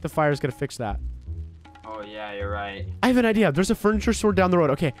 I don't think the fire's gonna fix that. Oh yeah, you're right. I have an idea. There's a furniture store down the road.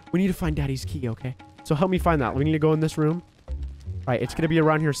 Okay, we need to find Daddy's key, okay? So help me find that. We need to go in this room. All right, it's gonna be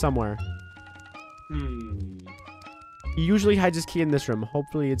around here somewhere. He usually hides his key in this room.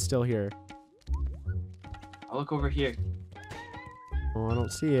 Hopefully it's still here. I'll look over here. Oh, I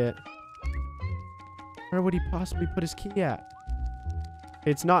don't see it. Where would he possibly put his key at?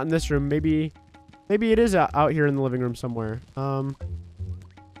 It's not in this room. Maybe it is out here in the living room somewhere. They're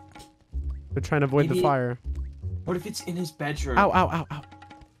trying to avoid the Maybe- fire. What if it's in his bedroom? Ow, ow, ow, ow.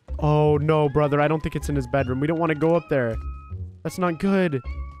 Oh, no, brother. I don't think it's in his bedroom. We don't want to go up there. That's not good.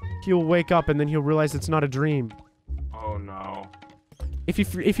 He'll wake up and then he'll realize it's not a dream. Oh no. If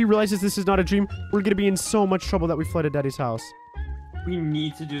he realizes this is not a dream, we're going to be in so much trouble that we flooded Daddy's house. We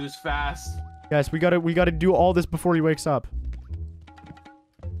need to do this fast. Yes, we gotta do all this before he wakes up.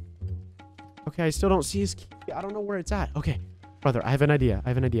 Okay, I still don't see his key. I don't know where it's at. Okay, brother, I have an idea.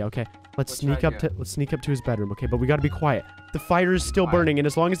 Okay, let's sneak up to his bedroom. Okay, but we gotta be quiet. The fire is still burning, and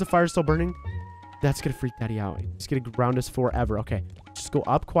as long as the fire is still burning, that's gonna freak Daddy out. He's gonna ground us forever. Okay, just go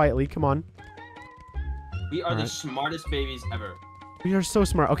up quietly. Come on. We are the smartest babies ever. We are so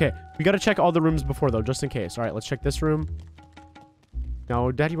smart. Okay, we gotta check all the rooms before though, just in case. All right, let's check this room. No,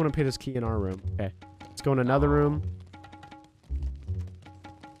 Daddy wouldn't put his key in our room. Okay, let's go in another room.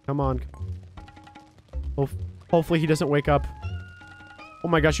 Come on. Hopefully he doesn't wake up. Oh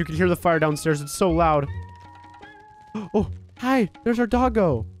my gosh, you can hear the fire downstairs. It's so loud. Oh, hi. There's our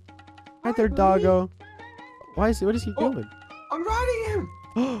doggo. Hi there, doggo. What is he doing? I'm riding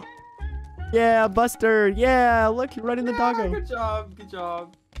him. Yeah, Buster. Yeah, look, you're riding the doggo. Good job. Good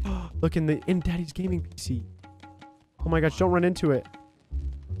job. Look in Daddy's gaming PC. Oh my gosh, don't run into it.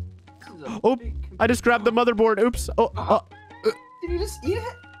 Oh, I just grabbed the motherboard. Oops. Oh. Did you just eat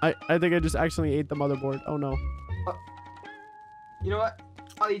it? I think I just accidentally ate the motherboard. Oh no. You know what?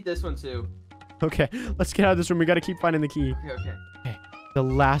 I'll eat this one too. Okay, let's get out of this room. We gotta keep finding the key. Okay. Okay, the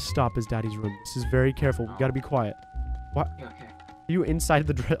last stop is Daddy's room. This is very careful. We gotta be quiet. What? Okay. Are you inside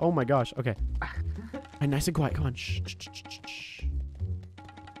the dress? Oh my gosh. Okay. All right, nice and quiet. Come on. Shh, shh, shh, shh, shh.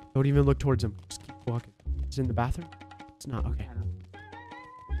 Don't even look towards him. Just keep walking. Is it in the bathroom? It's not. Okay.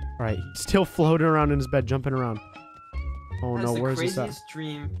 All right, he's still floating around in his bed, jumping around. Oh no, where's this at? That's the craziest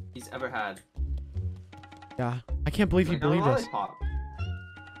dream he's ever had. Yeah, I can't believe he Like, on a believed us. lollipop.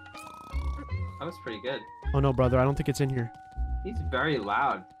 That was pretty good. Oh no, brother, I don't think it's in here. He's very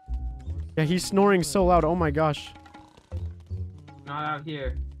loud. Yeah, he's snoring so loud. Oh my gosh. Not out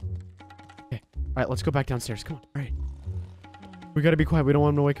here. Okay, all right, let's go back downstairs. Come on, all right. We gotta be quiet. We don't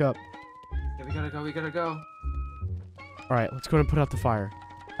want him to wake up. Yeah, we gotta go. We gotta go. All right, let's go and put out the fire.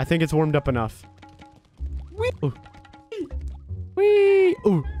 I think it's warmed up enough. Ooh. Whee!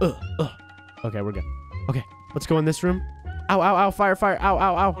 Ooh, Okay, we're good. Okay, let's go in this room. Ow, ow, ow, fire, fire, ow,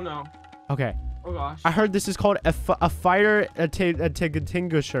 ow, ow. Oh no. Okay. Oh gosh. I heard this is called a fire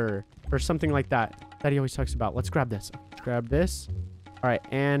extinguisher or something like that he always talks about. Let's grab this. Let's grab this. All right,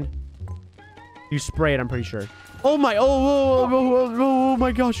 and you spray it, I'm pretty sure. Oh my, oh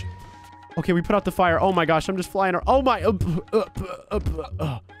my gosh. Okay, we put out the fire. Oh my gosh, I'm just flying. Oh my.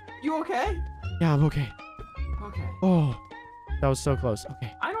 You okay? Yeah, I'm okay. Okay. Oh, that was so close.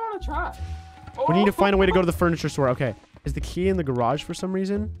 Okay. I don't want to try. We need to find a way to go to the furniture store. Okay. Is the key in the garage for some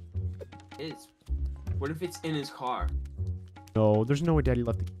reason? What if it's in his car? No, there's no way Daddy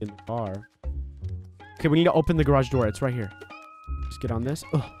left the key in the car. Okay, we need to open the garage door. It's right here. Just get on this.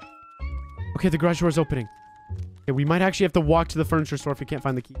 Ugh. Okay, the garage door is opening. Okay, we might actually have to walk to the furniture store if we can't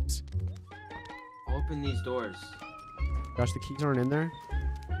find the keys. Open these doors. Gosh, the keys aren't in there.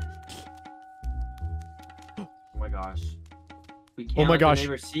 Oh my gosh. We can't Oh my let gosh. the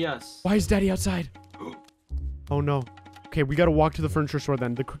neighbors see us. Why is Daddy outside? Oh no. Okay, we gotta walk to the furniture store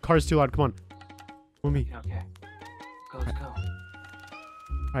then. The car's too loud. Come on. With me. Okay. Let's go.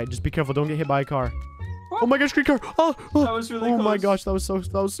 Alright, just be careful. Don't get hit by a car. Oh my gosh, green car. Oh, That was really oh close. my gosh, that was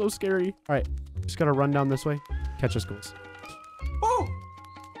so scary. Alright, just gotta run down this way. Catch us, goals. Oh!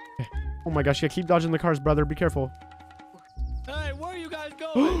 Okay. Oh my gosh, yeah, keep dodging the cars, brother. Be careful. Hey, where are you guys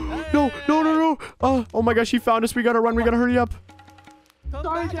going? No. Oh my gosh, he found us. We gotta run. We gotta hurry up. Come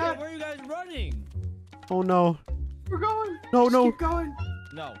Sorry, back here. Dad. Where are you guys running? Oh no. We're going. No, Just no. Keep going.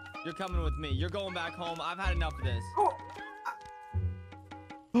 No, you're coming with me. You're going back home. I've had enough of this. Oh.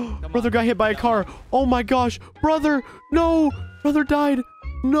 Come Brother on. got hit by a Come car. on. Oh my gosh. Brother. No. Brother died.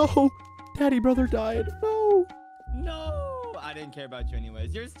 No. Daddy, brother died. No. No, I didn't care about you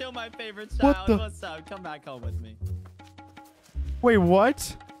anyways. You're still my favorite What child. the- What's up? Come back home with me. Wait,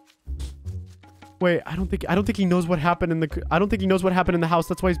 what? Wait, I don't think he knows what happened in the I don't think he knows what happened in the house.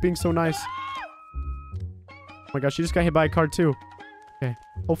 That's why he's being so nice. Oh my gosh, he just got hit by a car too. Okay.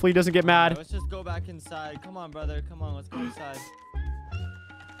 Hopefully he doesn't get mad. Let's just go back inside. Come on, brother. Come on, let's go inside.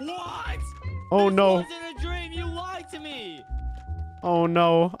 What? Oh This no. wasn't a dream. You lied to me. Oh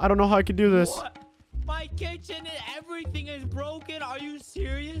no. I don't know how I can do this. What? My kitchen and everything is broken. Are you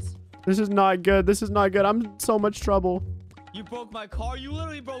serious? This is not good. This is not good. I'm in so much trouble. You broke my car. You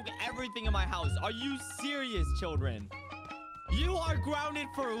literally broke everything in my house. Are you serious, children? You are grounded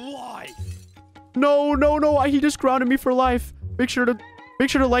for life. No, no, no. He just grounded me for life. Make sure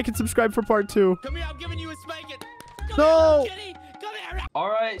to like and subscribe for part 2. Come here. I'm giving you a spanking. Come No. here, little kitty. Come here. All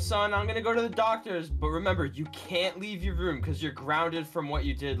right, son, I'm gonna go to the doctor's, but remember, you can't leave your room because you're grounded from what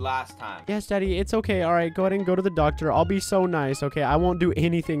you did last time. Yes, Daddy. It's okay. All right. Go ahead and go to the doctor. I'll be so nice. Okay. I won't do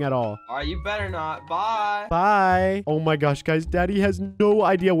anything at all. All right, you better not. Bye. Bye. Oh my gosh, guys. Daddy has no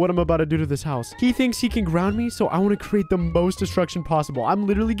idea what I'm about to do to this house. He thinks he can ground me, so I want to create the most destruction possible. I'm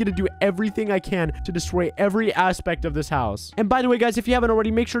literally going to do everything I can to destroy every aspect of this house. And by the way, guys, if you haven't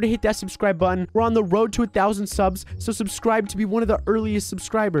already, make sure to hit that subscribe button. We're on the road to 1,000 subs, so subscribe to be one of the earliest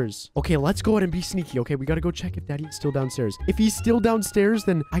subscribers. Okay, let's go ahead and be sneaky, okay? We got to go check if Daddy's still downstairs. If he's still downstairs,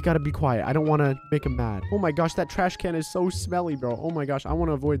 then I got to be quiet. I don't want to make him mad. Oh my gosh, that trash can is so smelly, bro. Oh my gosh, I want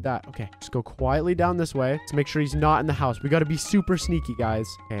to avoid that. Okay, just go quietly down this way to make sure he's not in the house. We got to be super sneaky, guys.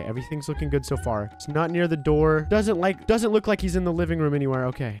 Okay, everything's looking good so far. It's not near the door. Doesn't look like he's in the living room anywhere.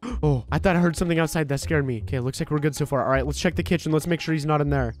 Okay. Oh, I thought I heard something outside that scared me. Okay, looks like we're good so far. All right, let's check the kitchen. Let's make sure he's not in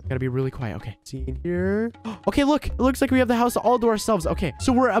there. Gotta be really quiet. Okay, see in here. Okay, look, it looks like we have the house all to ourselves. Okay,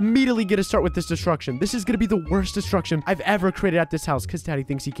 so we're immediately gonna start with this destruction. This is gonna be the worst destruction I've ever created at this house because Daddy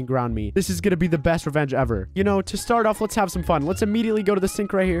thinks he can ground me. This is gonna be the best revenge ever. You know, to start off, let's have some fun. Let's immediately go to the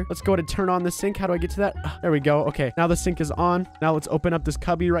sink right here. Let's go ahead and turn on the sink. How do I get to that? There we go. Okay, now the sink is on. Now let's open up this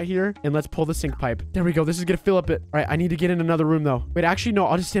cubby right here and let's pull the sink pipe. There we go. This is gonna fill up it. All right, I need to get in another room though. Wait, actually, no,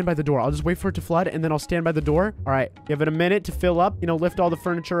 I'll just stand by the door. I'll just wait for it to flood and then I'll stand by the door. All right, give it a minute to fill up, you know, lift all the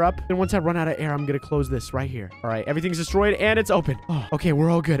furniture up. And once I run out of air, I'm gonna close this right here. All right, everything's destroyed and it's open. Oh, okay, we're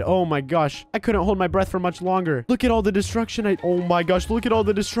all good. Oh my gosh, I couldn't hold my breath for much longer. Look at all the destruction. Oh my gosh, look at all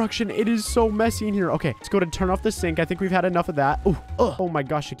the destruction. It is so messy in here. Okay, let's go to turn off the sink. I think we've had enough of that. Oh my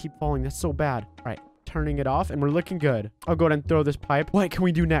gosh, I keep falling. That's so bad. All right, turning it off and we're looking good. I'll go ahead and throw this pipe. What can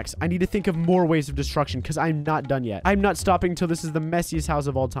we do next? I need to think of more ways of destruction because I'm not done yet. I'm not stopping until this is the messiest house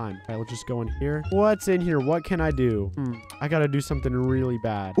of all time. All right, let's just go in here. What's in here? What can I do? I gotta do something really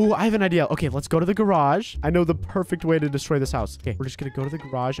bad. Oh, I have an idea. Okay, let's go to the garage. I know the perfect way to destroy this house. Okay, we're just gonna go to the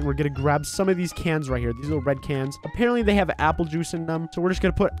garage and we're gonna grab some of these cans right here. These little red cans. Apparently they have apple juice in them. So we're just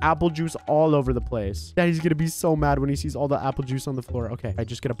gonna put apple juice all over the place. Daddy's gonna be so mad when he sees all the apple juice on the floor. Okay, I'm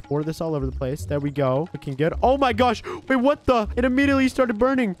just gonna pour this all over the place. There we go. Looking good. Oh my gosh. Wait, what the? It immediately started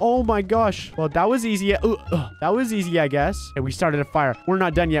burning. Oh my gosh. Well, that was easy. That was easy, I guess. Okay, we started a fire. We're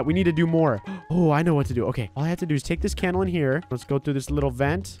not done yet. We need to do more. Oh, I know what to do. Okay, all I have to do is take this candle in here. Let's go through this little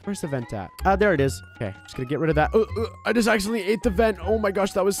vent. Where's the vent at? There it is. Okay, just gonna get rid of that. I just accidentally ate the vent. Oh my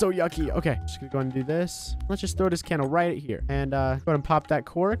gosh, that was so yucky. Okay, just gonna go ahead and do this. Let's just throw this candle right here. And go ahead and pop that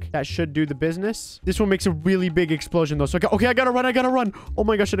cork. That should do the business. This one makes a really big explosion though. So okay, I gotta run. I gotta run. Oh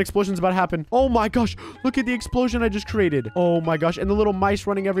my gosh, an explosion's about to happen. Oh my gosh, look at the explosion I just created. Oh my gosh, and the little mice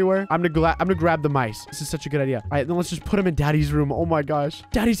running everywhere. I'm gonna grab the mice. This is such a good idea. All right, then let's just put him in Daddy's room. Oh my gosh,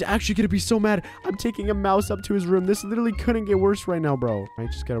 Daddy's actually gonna be so mad. I'm taking a mouse up to his room. This literally couldn't get worse right now, bro. I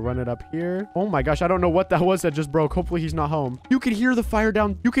just gotta run it up here. Oh my gosh, I don't know what that was that just broke. Hopefully he's not home. You can hear the fire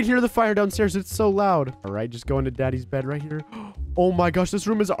down. You can hear the fire downstairs. It's so loud. All right, just go into Daddy's bed right here. Oh my gosh, this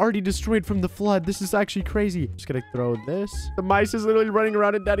room is already destroyed from the flood. This is actually crazy. Just gonna throw this. The mice is literally running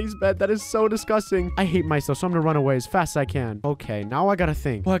around in Daddy's bed. That is so disgusting. I hate mice though, so I'm gonna run away as fast as I can. Okay, now I gotta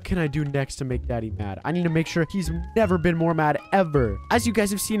think. What can I do next to make Daddy mad? I need to make sure he's never been more mad ever. As you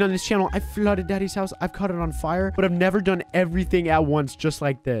guys have seen on this channel, I've flooded Daddy's house. I've caught it on fire, but I've never done everything at once just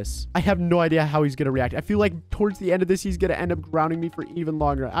like this. I have no idea how he's gonna react. I feel like towards the end of this, he's gonna end up grounding me for even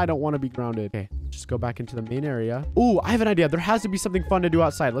longer. I don't want to be grounded. Okay, just go back into the main area. Oh, I have an idea. There has to be something fun to do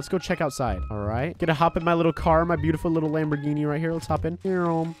outside. Let's go check outside. All right, gonna hop in my little car, my beautiful little Lamborghini right here. Let's hop in.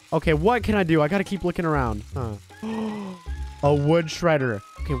 Okay, what can I do? I gotta keep looking around. A wood shredder.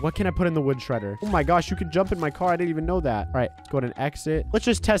 Okay, what can I put in the wood shredder? Oh my gosh, you can jump in my car. I didn't even know that. All right, let's go ahead and exit. Let's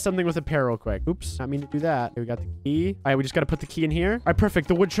just test something with a pair real quick. Oops, not mean to do that. Okay, we got the key. All right, we just got to put the key in here. All right, perfect.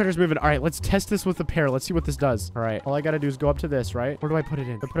 The wood shredder's moving. All right, let's test this with a pair. Let's see what this does. All right, all I got to do is go up to this, right? Where do I put it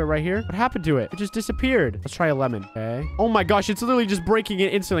in? I put it right here? What happened to it? It just disappeared. Let's try a lemon. Okay. Oh my gosh, it's literally just breaking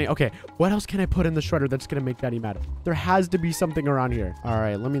it instantly. Okay, what else can I put in the shredder that's going to make Daddy mad? There has to be something around here. All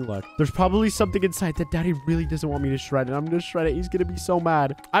right, let me look. There's probably something inside that Daddy really doesn't want me to shred, and I'm going to shred it. He's going to be so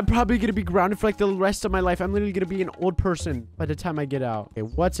mad. I'm probably going to be grounded for like the rest of my life. I'm literally going to be an old person by the time I get out. Okay,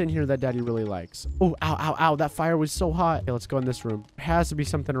 what's in here that Daddy really likes? Oh, ow, ow, ow. That fire was so hot. Okay, let's go in this room. There has to be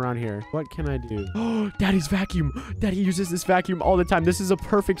something around here. What can I do? Oh, Daddy's vacuum. Daddy uses this vacuum all the time. This is a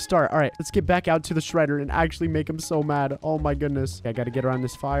perfect start. All right, let's get back out to the shredder and actually make him so mad. Oh my goodness. Okay, I got to get around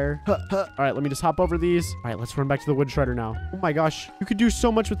this fire. All right, let me just hop over these. All right, let's run back to the wood shredder now. Oh my gosh. You could do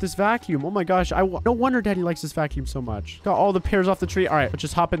so much with this vacuum. Oh my gosh. No wonder Daddy likes this vacuum so much. Got all the pears off the tree. All right, let's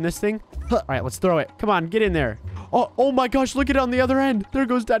just hop in this thing. All right, let's throw it. Come on, get in there. Oh my gosh, look at it on the other end. There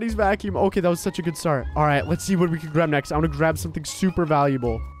goes Daddy's vacuum. Okay, that was such a good start. All right, let's see what we can grab next. I want to grab something super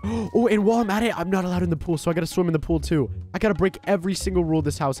valuable. Oh, and while I'm at it, I'm not allowed in the pool, so I got to swim in the pool too. I got to break every single rule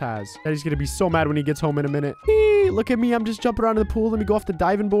this house has. Daddy's going to be so mad when he gets home in a minute. Eee, look at me. I'm just jumping around in the pool. Let me go off the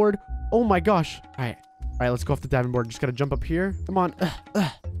diving board. Oh my gosh. All right, let's go off the diving board. Just got to jump up here. Come on.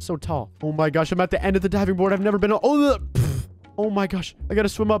 So tall. Oh my gosh, I'm at the end of the diving board. I've never been... Oh my gosh. I got to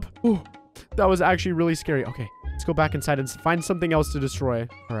swim up. Oh, that was actually really scary. Okay, let's go back inside and find something else to destroy.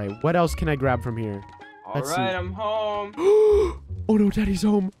 All right, what else can I grab from here? All right, I'm home. Oh no, Daddy's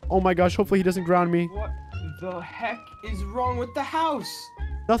home. Oh my gosh, hopefully he doesn't ground me. What the heck is wrong with the house?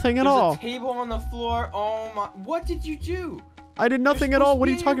 Nothing at There's all. a table on the floor. Oh my, what did you do? I did nothing at all. What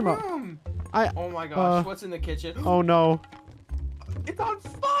are you talking about? Oh my gosh, what's in the kitchen? Oh no. It's on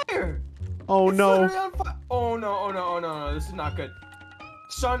fire. Oh It's no. literally on fire. Oh no, oh no, oh no, no, this is not good.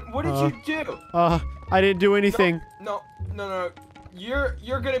 Son, what did you do? I didn't do anything. No.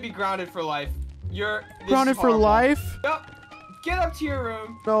 You're gonna be grounded for life. This Grounded is for horrible. life? Yep. Get up to your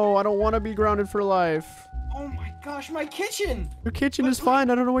room. No, I don't want to be grounded for life. Oh my gosh, my kitchen. Your kitchen is fine.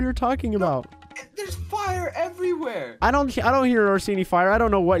 I don't know what you're talking about. There's fire everywhere. I don't hear or see any fire. I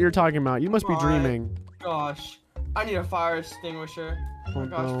don't know what you're talking about. You must be dreaming. Gosh, I need a fire extinguisher. Oh my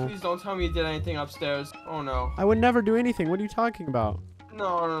gosh, no. please don't tell me you did anything upstairs. Oh no. I would never do anything. What are you talking about?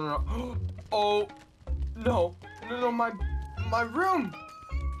 No. Oh, no, my room.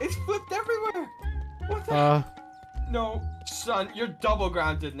 It's flipped everywhere. What the? No, son, you're double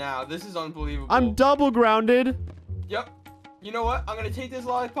grounded now. This is unbelievable. I'm double grounded. Yep. You know what? I'm gonna take this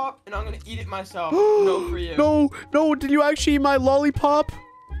lollipop and I'm gonna eat it myself. No for you. No, did you actually eat my lollipop?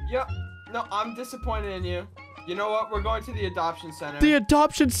 Yep. No, I'm disappointed in you. You know what? We're going to the adoption center. The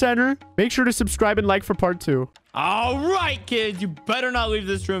adoption center? Make sure to subscribe and like for part 2. All right, kids, you better not leave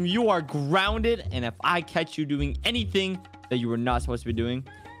this room. You are grounded, and if I catch you doing anything that you were not supposed to be doing,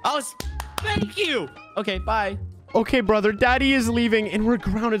 I'll spank you. Okay, bye. Okay, brother, Daddy is leaving, and we're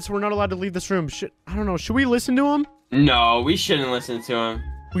grounded, so we're not allowed to leave this room. I don't know. Should we listen to him? No, we shouldn't listen to him.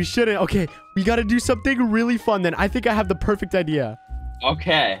 We shouldn't. Okay, we got to do something really fun then. I think I have the perfect idea.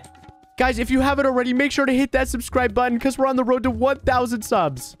 Okay. Guys, if you haven't already, make sure to hit that subscribe button because we're on the road to 1,000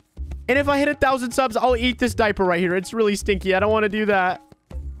 subs. And if I hit 1,000 subs, I'll eat this diaper right here. It's really stinky. I don't want to do that.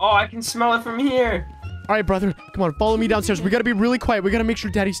 Oh, I can smell it from here. All right, brother. Come on, follow me downstairs. We got to be really quiet. We got to make sure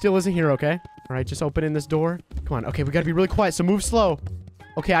Daddy still isn't here, okay? All right, just open in this door. Come on. Okay, we got to be really quiet, so move slow.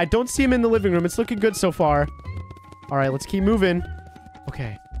 Okay, I don't see him in the living room. It's looking good so far. All right, let's keep moving.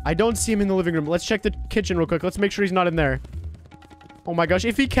 Okay, I don't see him in the living room. Let's check the kitchen real quick. Let's make sure he's not in there. Oh my gosh,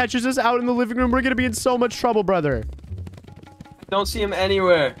 if he catches us out in the living room, we're gonna be in so much trouble, brother. I don't see him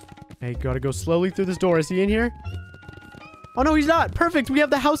anywhere. Hey, gotta go slowly through this door. Is he in here? Oh no, he's not. Perfect. We have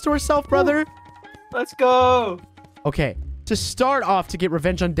the house to ourselves, brother. Let's go. Okay, to start off, to get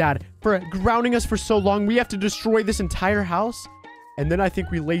revenge on Dad for grounding us for so long, we have to destroy this entire house. And then I think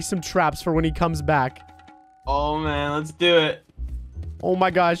we lay some traps for when he comes back. Oh man, let's do it. Oh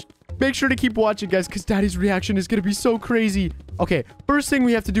my gosh. Make sure to keep watching, guys, because Daddy's reaction is going to be so crazy. Okay, first thing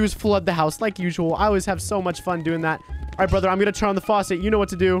we have to do is flood the house like usual. I always have so much fun doing that. All right, brother, I'm going to turn on the faucet. You know what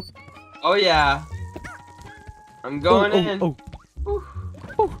to do. Oh, yeah. I'm going in.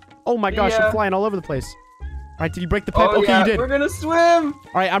 Oh my gosh, I'm flying all over the place. All right, did you break the pipe? Oh, okay, yeah, you did. We're going to swim.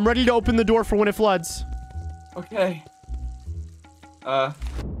 All right, I'm ready to open the door for when it floods. Okay. Oh!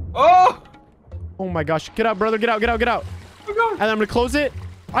 Oh my gosh. Get out, brother. Get out, get out, get out. Oh, God. And I'm going to close it.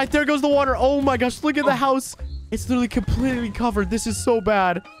 All right, there goes the water. Oh my gosh, look at the house. It's literally completely covered. This is so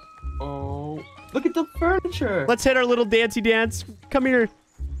bad. Oh, look at the furniture. Let's hit our little dancey dance. Come here.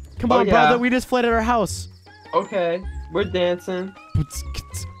 Come on, brother. We just flooded our house. Okay. We're dancing.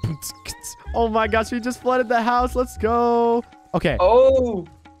 Oh my gosh, we just flooded the house. Let's go. Okay. Oh.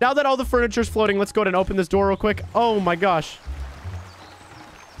 Now that all the furniture's floating, let's go ahead and open this door real quick. Oh my gosh.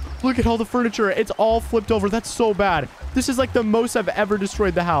 Look at all the furniture. It's all flipped over. That's so bad. This is like the most I've ever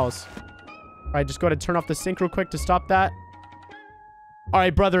destroyed the house. All right, just go ahead and turn off the sink real quick to stop that. All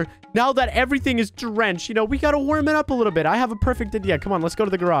right, brother. Now that everything is drenched, you know, we got to warm it up a little bit. I have a perfect idea. Come on, let's go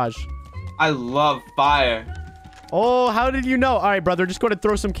to the garage. I love fire. Oh, how did you know? All right, brother. Just go ahead and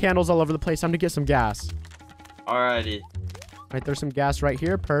throw some candles all over the place. I'm going to get some gas. Alrighty. All right, there's some gas right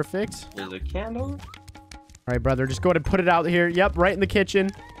here. Perfect. There's a candle. All right, brother. Just go ahead and put it out here. Yep, right in the kitchen.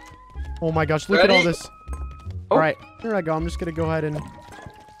 Oh my gosh, look Ready? at all this. Oh. All right, here I go. I'm just going to go ahead and...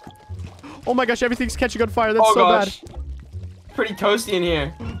 Oh my gosh, everything's catching on fire. That's Oh so gosh. bad. Pretty toasty in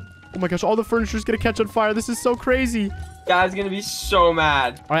here. Oh my gosh, all the furniture's going to catch on fire. This is so crazy. Guy's gonna be so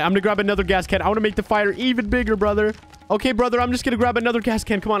mad. All right, I'm going to grab another gas can. I want to make the fire even bigger, brother. Okay, brother, I'm just going to grab another gas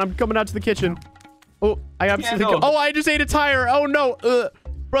can. Come on, I'm coming out to the kitchen. Oh, I got something. Oh, I just ate a tire. Oh, no.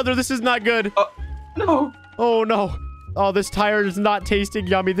 Brother, this is not good. No. Oh, no. Oh, this tire is not tasting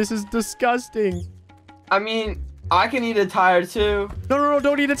yummy. This is disgusting. I mean, I can eat a tire too. No,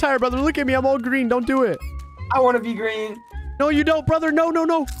 don't eat a tire, brother. Look at me. I'm all green. Don't do it. I want to be green. No, you don't, brother.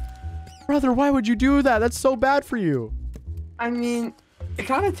 No. Brother, why would you do that? That's so bad for you. I mean, it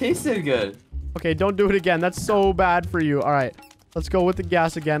kind of tasted good. Okay, don't do it again. That's so bad for you. All right. Let's go with the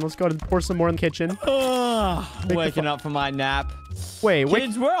gas again. Let's go and pour some more in the kitchen. Waking up from my nap. Wait.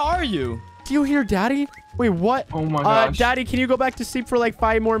 Kids, where are you? Do you hear Daddy? Wait, what? Oh my gosh. Daddy, can you go back to sleep for like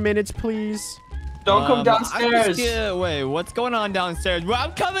 5 more minutes, please? Don't come downstairs. Wait, what's going on downstairs? Well,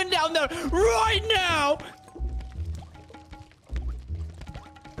 I'm coming down there right now.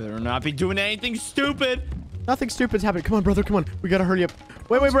 Better not be doing anything stupid. Nothing stupid's happening. Come on, brother. Come on. We gotta hurry up.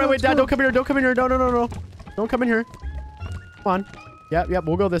 Wait, Dad. Don't come here. Don't come in here. No. Don't come in here. Come on. Yep.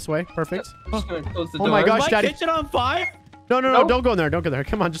 We'll go this way. Perfect. I'm just gonna close the Oh door. my gosh, Is my Daddy. kitchen on fire? No. Don't go in there. Don't go there.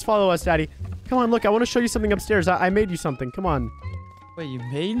 Come on. Just follow us, Daddy. Come on. Look, I want to show you something upstairs. I made you something. Come on. Wait, you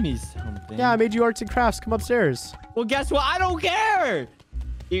made me something. Yeah, I made you arts and crafts. Come upstairs. Well, guess what? I don't care.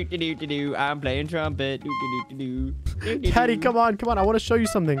 I'm playing trumpet. Daddy, come on. I want to show you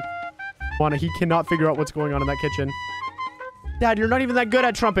something. He cannot figure out what's going on in that kitchen. Dad, you're not even that good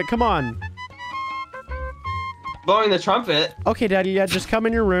at trumpet. Come on. Blowing the trumpet. Okay, Daddy. Yeah, just come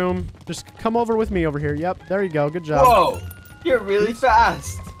in your room. Just come over with me over here. Yep, there you go. Good job. Whoa, you're really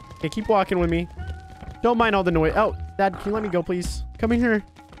fast. Okay, keep walking with me. Don't mind all the noise. Oh, Dad, can you let me go, please? Come in here.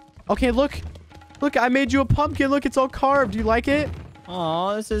 Okay, look. Look, I made you a pumpkin. Look, it's all carved. Do you like it?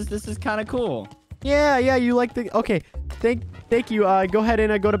 Oh, this is kind of cool. Yeah, you like the... Okay, thank you. Go ahead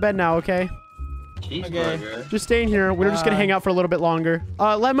and go to bed now, okay? Cheeseburger. Just stay in here. We're just gonna hang out for a little bit longer.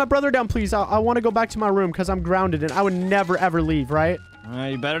 Let my brother down, please. I want to go back to my room because I'm grounded and I would never, ever leave, right?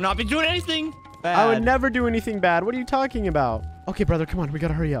 You better not be doing anything bad. I would never do anything bad. What are you talking about? Okay, brother, come on. We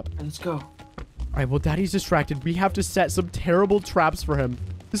gotta hurry up. Let's go. All right, well, Daddy's distracted. We have to set some terrible traps for him.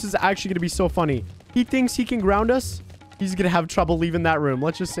 This is actually gonna be so funny. He thinks he can ground us. He's gonna have trouble leaving that room.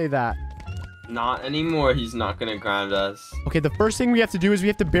 Let's just say that. Not anymore. He's not gonna ground us. Okay, the first thing we have to do is we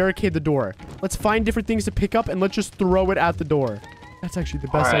have to barricade the door. Let's find different things to pick up and let's just throw it at the door. That's actually the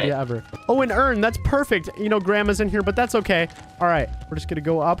best idea ever. Oh, an urn. That's perfect. You know, Grandma's in here, but that's okay. All right, we're just gonna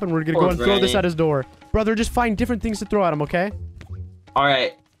go up and we're gonna go and throw this at his door. Brother, just find different things to throw at him, okay? All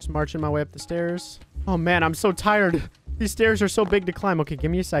right. Just marching my way up the stairs. Oh, man, I'm so tired. These stairs are so big to climb. Okay,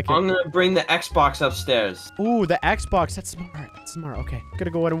 give me a second. I'm gonna bring the Xbox upstairs. Ooh, the Xbox. That's smart. That's smart. Okay. Gonna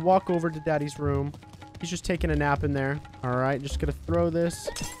go ahead and walk over to Daddy's room. He's just taking a nap in there. All right. Just gonna throw this.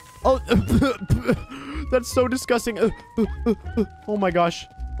 Oh, that's so disgusting. Oh my gosh.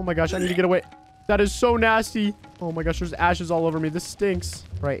 Oh my gosh. I need to get away. That is so nasty. Oh my gosh. There's ashes all over me. This stinks.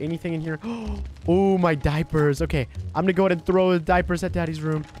 All right. Anything in here? Oh, my diapers. Okay. I'm gonna go ahead and throw the diapers at Daddy's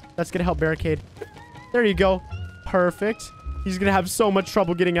room. That's gonna help barricade. There you go. Perfect. He's gonna have so much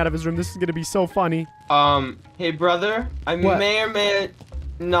trouble getting out of his room. This is gonna be so funny. Hey, brother. I may or may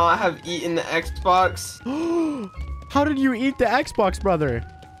not have eaten the Xbox. How did you eat the Xbox, brother?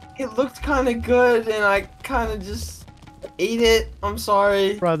 It looked kind of good, and I kind of just ate it. I'm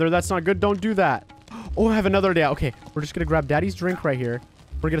sorry. Brother, that's not good. Don't do that. Oh, I have another idea. Okay, we're just gonna grab Daddy's drink right here.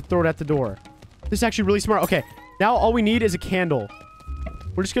 We're gonna throw it at the door. This is actually really smart. Okay, now all we need is a candle.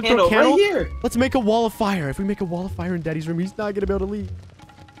 We're just gonna throw a candle. Right here. Let's make a wall of fire. If we make a wall of fire in Daddy's room, he's not gonna be able to leave.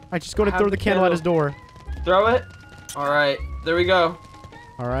 All right, just go to throw the candle at his door. Throw it. All right, there we go.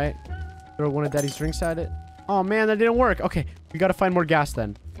 All right, throw one of Daddy's drinks at it. Oh man, that didn't work. Okay, we gotta find more gas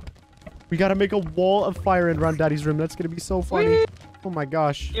then. We gotta make a wall of fire around Daddy's room. That's gonna be so funny. Oh my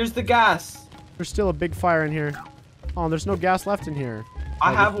gosh. Here's the gas. There's still a big fire in here. Oh, there's no gas left in here.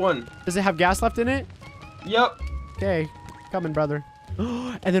 I have one. Does it have gas left in it? Yep. Okay. Coming, brother.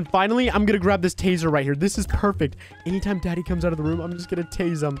 And then finally, I'm going to grab this taser right here. This is perfect. Anytime Daddy comes out of the room, I'm just going to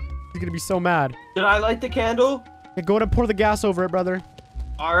tase him. He's going to be so mad. Did I light the candle? Yeah, go ahead and pour the gas over it, brother.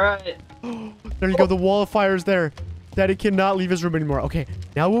 All right. There you go. The wall of fire is there. Daddy cannot leave his room anymore. Okay.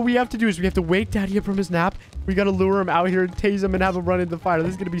 Now what we have to do is we have to wake Daddy up from his nap. We got to lure him out here, tase him, and have him run into the fire.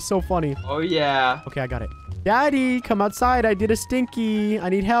 This is going to be so funny. Oh, yeah. Okay, I got it. Daddy, come outside. I did a stinky. I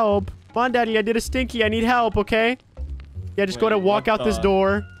need help. Come on, Daddy. I did a stinky. I need help, okay? Yeah, just go ahead and walk out this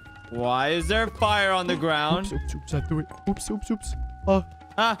door. Why is there fire on the ground? Oops, oops, oops. I threw it. Oops, oops, oops.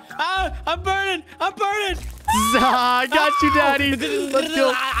 I'm burning. I'm burning. I got you, Daddy. Let's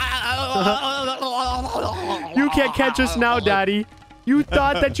go. You can't catch us now, Daddy. You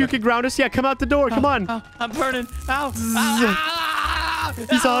thought that you could ground us? Yeah, come out the door. Come on. I'm burning. Ow.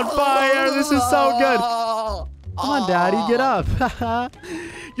 He's on fire. This is so good. Come on, Daddy. Get up.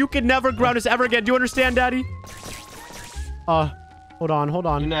 You can never ground us ever again. Do you understand, Daddy? Hold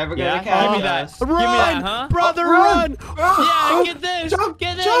on. You're never gonna Yeah, catch give me us. that. Run, Give me that, huh? brother, Run. run. Yeah, get this. Jump,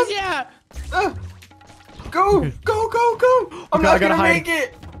 Get this. jump. Yeah. Go. I'm Okay, I not gotta gonna hide. make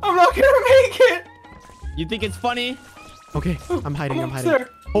it. I'm not gonna make it. You think it's funny? Okay, I'm hiding. I'm hiding. Sir.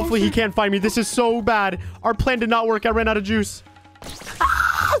 Hopefully he can't find me. This is so bad. Our plan did not work. I ran out of juice.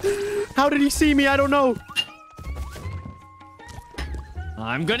 How did he see me? I don't know.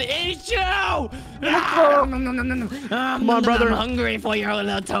 I'm gonna eat you! Come on, brother. I'm hungry for your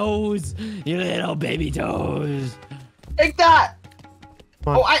little toes. Your little baby toes. Take that.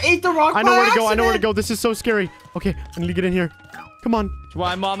 Come on. Oh, I ate the rock. I know by where to go. I know where to accident. go. This is so scary. Okay, I need to get in here. Come on. That's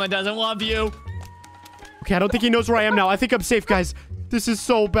why Mama doesn't love you. Okay, I don't think he knows where I am now. I think I'm safe, guys. This is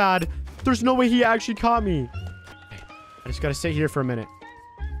so bad. There's no way he actually caught me. Okay, I just gotta sit here for a minute.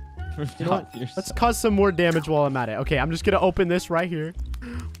 You know what? Let's cause some more damage while I'm at it. Okay, I'm just gonna open this right here.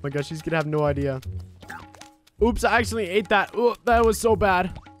 Oh my gosh, he's gonna have no idea. Oops, I accidentally ate that. Oh, that was so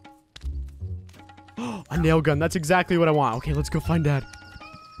bad. A nail gun. That's exactly what I want. Okay, let's go find Dad.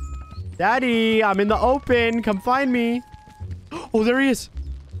 Daddy, I'm in the open. Come find me. Oh, there he is.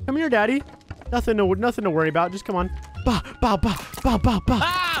 Come here, Daddy. Nothing to worry about. Just come on. Bah, bah, bah, bah, bah, bah.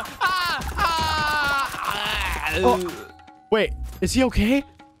 Oh, wait, is he okay?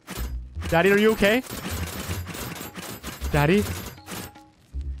 Daddy, are you okay? Daddy?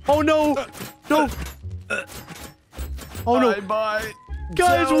 Oh, no. No. Oh, no. Bye.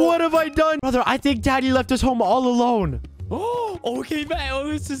 Guys, what have I done? Brother, I think Daddy left us home all alone. Oh, okay, man.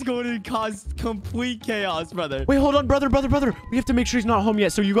 Oh, this is going to cause complete chaos, brother. Wait, hold on, brother. We have to make sure he's not home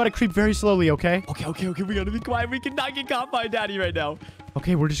yet, so you gotta creep very slowly, okay? Okay. We gotta be quiet. We cannot get caught by Daddy right now.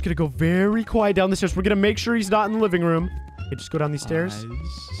 Okay, we're just gonna go very quiet down the stairs. We're gonna make sure he's not in the living room. Okay, just go down these stairs.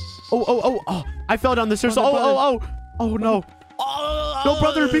 Oh, I fell down the stairs. Oh, no. No,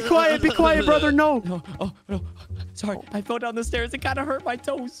 brother, be quiet, brother, no. No. Sorry, I fell down the stairs. It kind of hurt my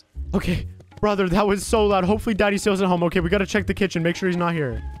toes. Okay, brother, that was so loud. Hopefully Daddy still isn't home. Okay, we gotta check the kitchen. Make sure he's not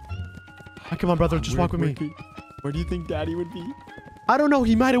here. Oh, come on, brother, just walk with me. Where do you think Daddy would be? I don't know.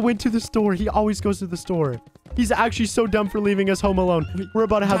 He might have went to the store. He always goes to the store. He's actually so dumb for leaving us home alone. We're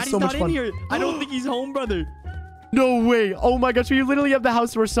about to have Daddy's so much not fun. in here. I don't think he's home, brother. No way. Oh my gosh, we literally have the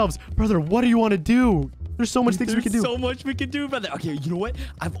house to ourselves. Brother, what do you want to do? There's so much things we can do. So much we can do, brother. Okay, you know what?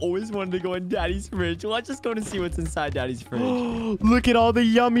 I've always wanted to go in Daddy's fridge. Let's just go to see what's inside Daddy's fridge. Look at all the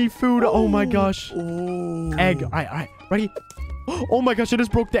yummy food. Oh my gosh. Oh. Egg. All right. Ready? Oh my gosh, I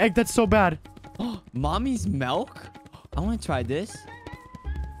just broke the egg. That's so bad. Mommy's milk? I want to try this.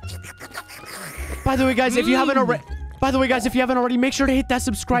 By the way, guys, if you haven't already, make sure to hit that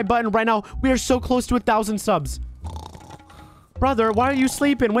subscribe button right now. We are so close to 1,000 subs. Brother, why are you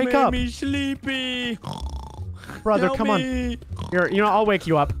sleeping? Wake up. Made me sleepy. Brother, Help come on. me. Here, I'll wake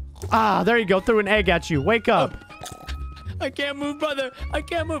you up. Ah, there you go. Threw an egg at you. Wake up. I can't move, brother. I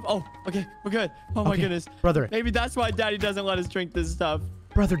can't move. Oh, okay. We're good. Oh, my Okay, goodness. brother. Maybe that's why Daddy doesn't let us drink this stuff.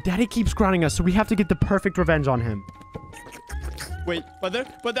 Brother, Daddy keeps grounding us, so we have to get the perfect revenge on him. Wait, brother,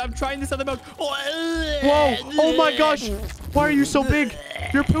 I'm trying this other milk. Whoa! Oh my gosh! Why are you so big?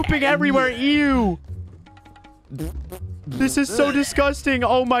 You're pooping everywhere. Ew! This is so disgusting.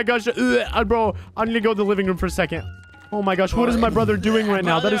 Oh my gosh. Bro, I'm gonna go to the living room for a second. Oh my gosh, what is my brother doing right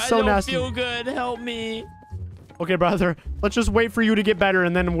now? That is so nasty. I don't feel good. Help me. Okay, brother. Let's just wait for you to get better,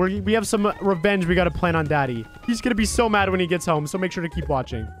 and then we have some revenge we gotta plan on Daddy. He's gonna be so mad when he gets home, so make sure to keep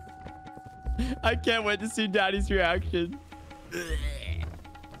watching. I can't wait to see Daddy's reaction.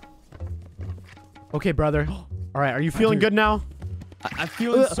 Okay, brother. All right, are you feeling good now? I'm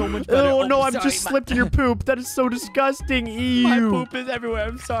feeling so much better. Oh, no, I've sorry, just slipped in your poop. That is so disgusting. Ew. My poop is everywhere.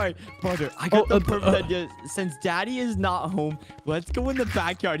 I'm sorry. Brother, I got the perfect idea. Since Daddy is not home, let's go in the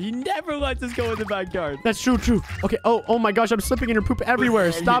backyard. He never lets us go in the backyard. That's true. Okay. Oh my gosh, I'm slipping in your poop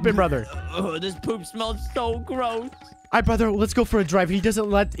everywhere. Stop it, brother. Oh, this poop smells so gross. All right, brother, let's go for a drive. He doesn't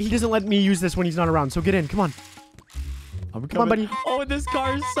let me use this when he's not around. So get in. Come on. Come on, buddy. Oh, this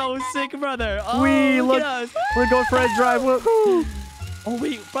car is so sick, brother. Oh, look. at us. We're going for a drive. Woo-hoo. Oh,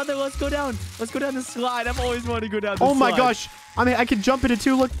 wait, brother, let's go down. Let's go down the slide. I've always wanted to go down the slide. Oh, my gosh. I mean, I can jump in it,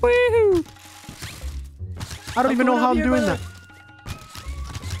 too. Look. Woo-hoo. I don't even know how I'm doing that.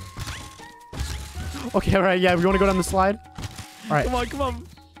 Okay, all right. Yeah, we want to go down the slide? All right. Come on.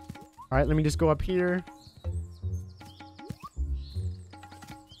 All right, let me just go up here.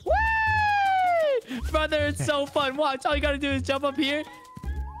 Brother, it's so fun. Watch. All you got to do is jump up here.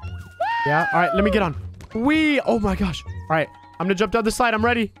 Yeah. All right, let me get on. Oh, my gosh. All right. I'm going to jump down the slide. I'm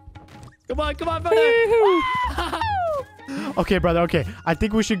ready. Come on, brother. Okay, brother. Okay. I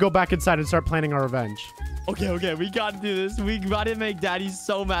think we should go back inside and start planning our revenge. Okay. We got to do this. We got to make Daddy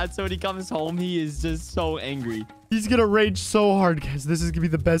so mad so when he comes home, he is just so angry. He's going to rage so hard, guys. This is going to be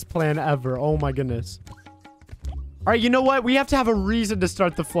the best plan ever. Oh, my goodness. All right, you know what? We have to have a reason to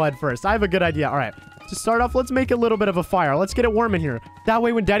start the flood first. I have a good idea. All right. To start off, let's make a little bit of a fire. Let's get it warm in here. That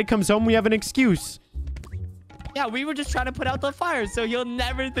way, when Daddy comes home, we have an excuse. Yeah, we were just trying to put out the fire, so you'll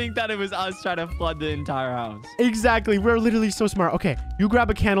never think that it was us trying to flood the entire house. Exactly. We're literally so smart. Okay, you grab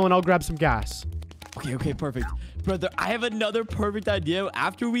a candle and I'll grab some gas. Okay, perfect. Brother, I have another perfect idea.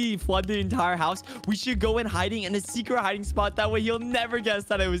 After we flood the entire house, we should go in hiding in a secret hiding spot. That way he'll never guess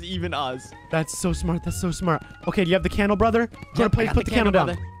that it was even us. That's so smart. Okay, do you have the candle, brother? Put the candle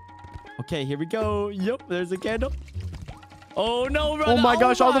down. Okay, here we go. Yep, there's a candle. Oh, no, brother. Oh, my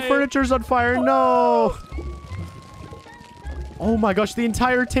gosh. All the furniture's on fire. No. Oh, my gosh. The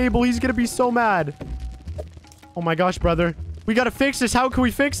entire table. He's going to be so mad. Oh, my gosh, brother. We got to fix this. How can we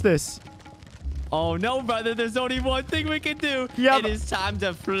fix this? Oh, no, brother. There's only one thing we can do. Yep. It is time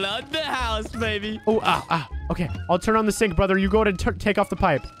to flood the house, baby. Oh, okay. I'll turn on the sink, brother. You go ahead and take off the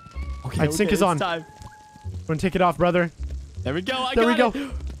pipe. Okay, sink is on. Time. I'm going to take it off, brother. There we go. There we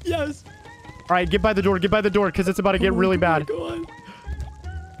go. Yes. All right, get by the door, because it's about to get really bad.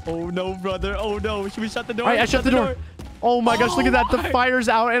 Oh, no, brother. Oh, no. Should we shut the door? All right, I shut the door. Oh, my gosh. Look at that. The fire's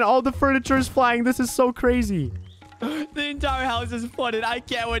out, and all the furniture is flying. This is so crazy. The entire house is flooded. I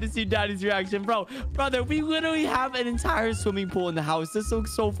can't wait to see Daddy's reaction. Brother, we literally have an entire swimming pool in the house. This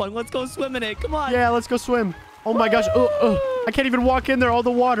looks so fun. Let's go swim in it. Come on. Yeah, let's go swim. Oh, my gosh. I can't even walk in there. All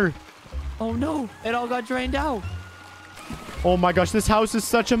the water. Oh, no. It all got drained out. Oh my gosh, this house is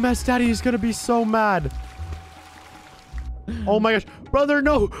such a mess. Daddy is gonna be so mad. Oh my gosh. Brother,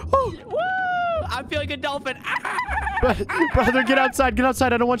 no. Oh. Woo! I feel like a dolphin. Brother, get outside. Get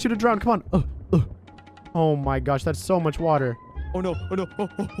outside. I don't want you to drown. Come on. Oh my gosh, that's so much water. Oh no.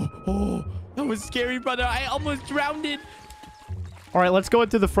 Oh, that was scary, brother. I almost drowned it. All right, let's go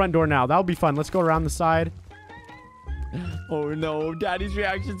into the front door now. That'll be fun. Let's go around the side. Oh no, Daddy's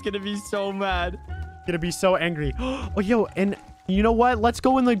reaction's gonna be so mad. Gonna be so angry. Oh, yo, and you know what? Let's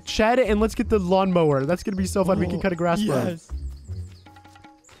go in the shed and let's get the lawnmower. That's gonna be so fun. We can cut a grass for him. Yes.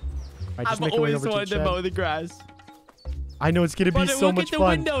 Right, I've always wanted to mow the grass. I know, it's gonna be so much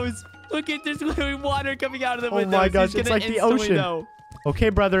fun. Look at the windows. Look at, there's literally water coming out of the windows. Oh my gosh, it's like the ocean. Know. Okay,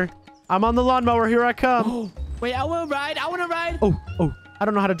 brother. I'm on the lawnmower. Here I come. Oh, wait, I want to ride. Oh, I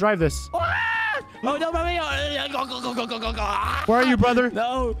don't know how to drive this. Oh, no, mommy. Where are you, brother?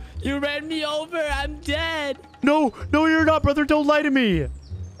 No, you ran me over. I'm dead. No, you're not, brother. Don't lie to me.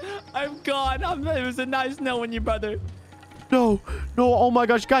 I'm gone. It was a nice knowing you, brother. No. Oh my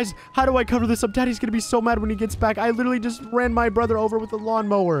gosh, guys. How do I cover this up? Daddy's going to be so mad when he gets back. I literally just ran my brother over with a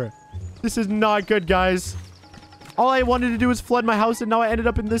lawnmower. This is not good, guys. All I wanted to do was flood my house, and now I ended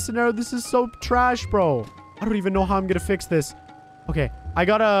up in this scenario. This is so trash, bro. I don't even know how I'm going to fix this. Okay, I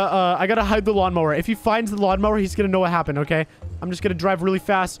gotta hide the lawnmower. If he finds the lawnmower, he's gonna know what happened, okay? I'm just gonna drive really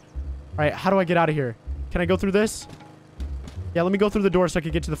fast. All right, how do I get out of here? Can I go through this? Yeah, let me go through the door so I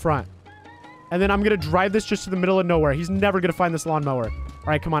can get to the front. And then I'm gonna drive this just to the middle of nowhere. He's never gonna find this lawnmower. All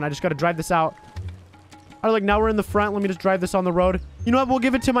right, come on. I just gotta drive this out. All right, like now we're in the front. Let me just drive this on the road. You know what? We'll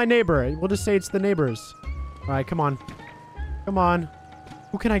give it to my neighbor. We'll just say it's the neighbor's. All right, come on. Come on.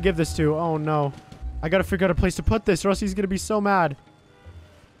 Who can I give this to? Oh, no. I gotta figure out a place to put this or else he's gonna be so mad.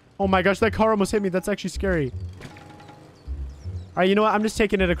 Oh my gosh, that car almost hit me. That's actually scary. All right, you know what? I'm just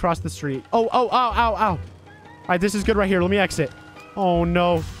taking it across the street. Oh, ow. All right, this is good right here. Let me exit. Oh,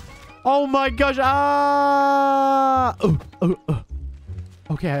 no. Oh my gosh. Ah!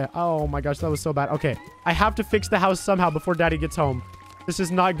 Okay. Oh my gosh, that was so bad. Okay. I have to fix the house somehow before Daddy gets home. This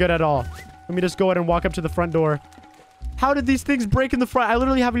is not good at all. Let me just go ahead and walk up to the front door. How did these things break in the front? I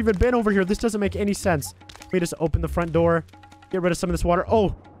literally haven't even been over here. This doesn't make any sense. Let me just open the front door. Get rid of some of this water.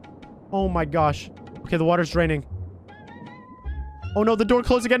 Oh. Oh my gosh. Okay, the water's draining. Oh no, the door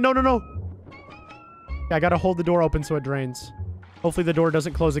closed again. No, no, no. Yeah, I gotta hold the door open so it drains. Hopefully the door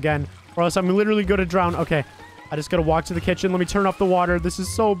doesn't close again, or else I'm literally gonna drown. Okay. I just gotta walk to the kitchen. Let me turn off the water. This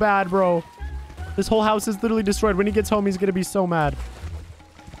is so bad, bro. This whole house is literally destroyed. When he gets home, he's gonna be so mad.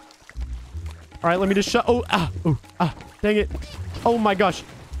 All right, let me just shut... Oh, dang it. Oh my gosh.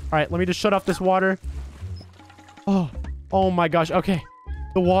 All right, let me just shut off this water. Oh my gosh. Okay.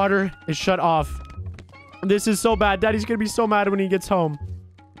 The water is shut off. This is so bad. Daddy's gonna be so mad when he gets home.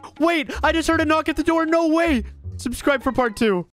 Wait, I just heard a knock at the door. No way. Subscribe for part 2.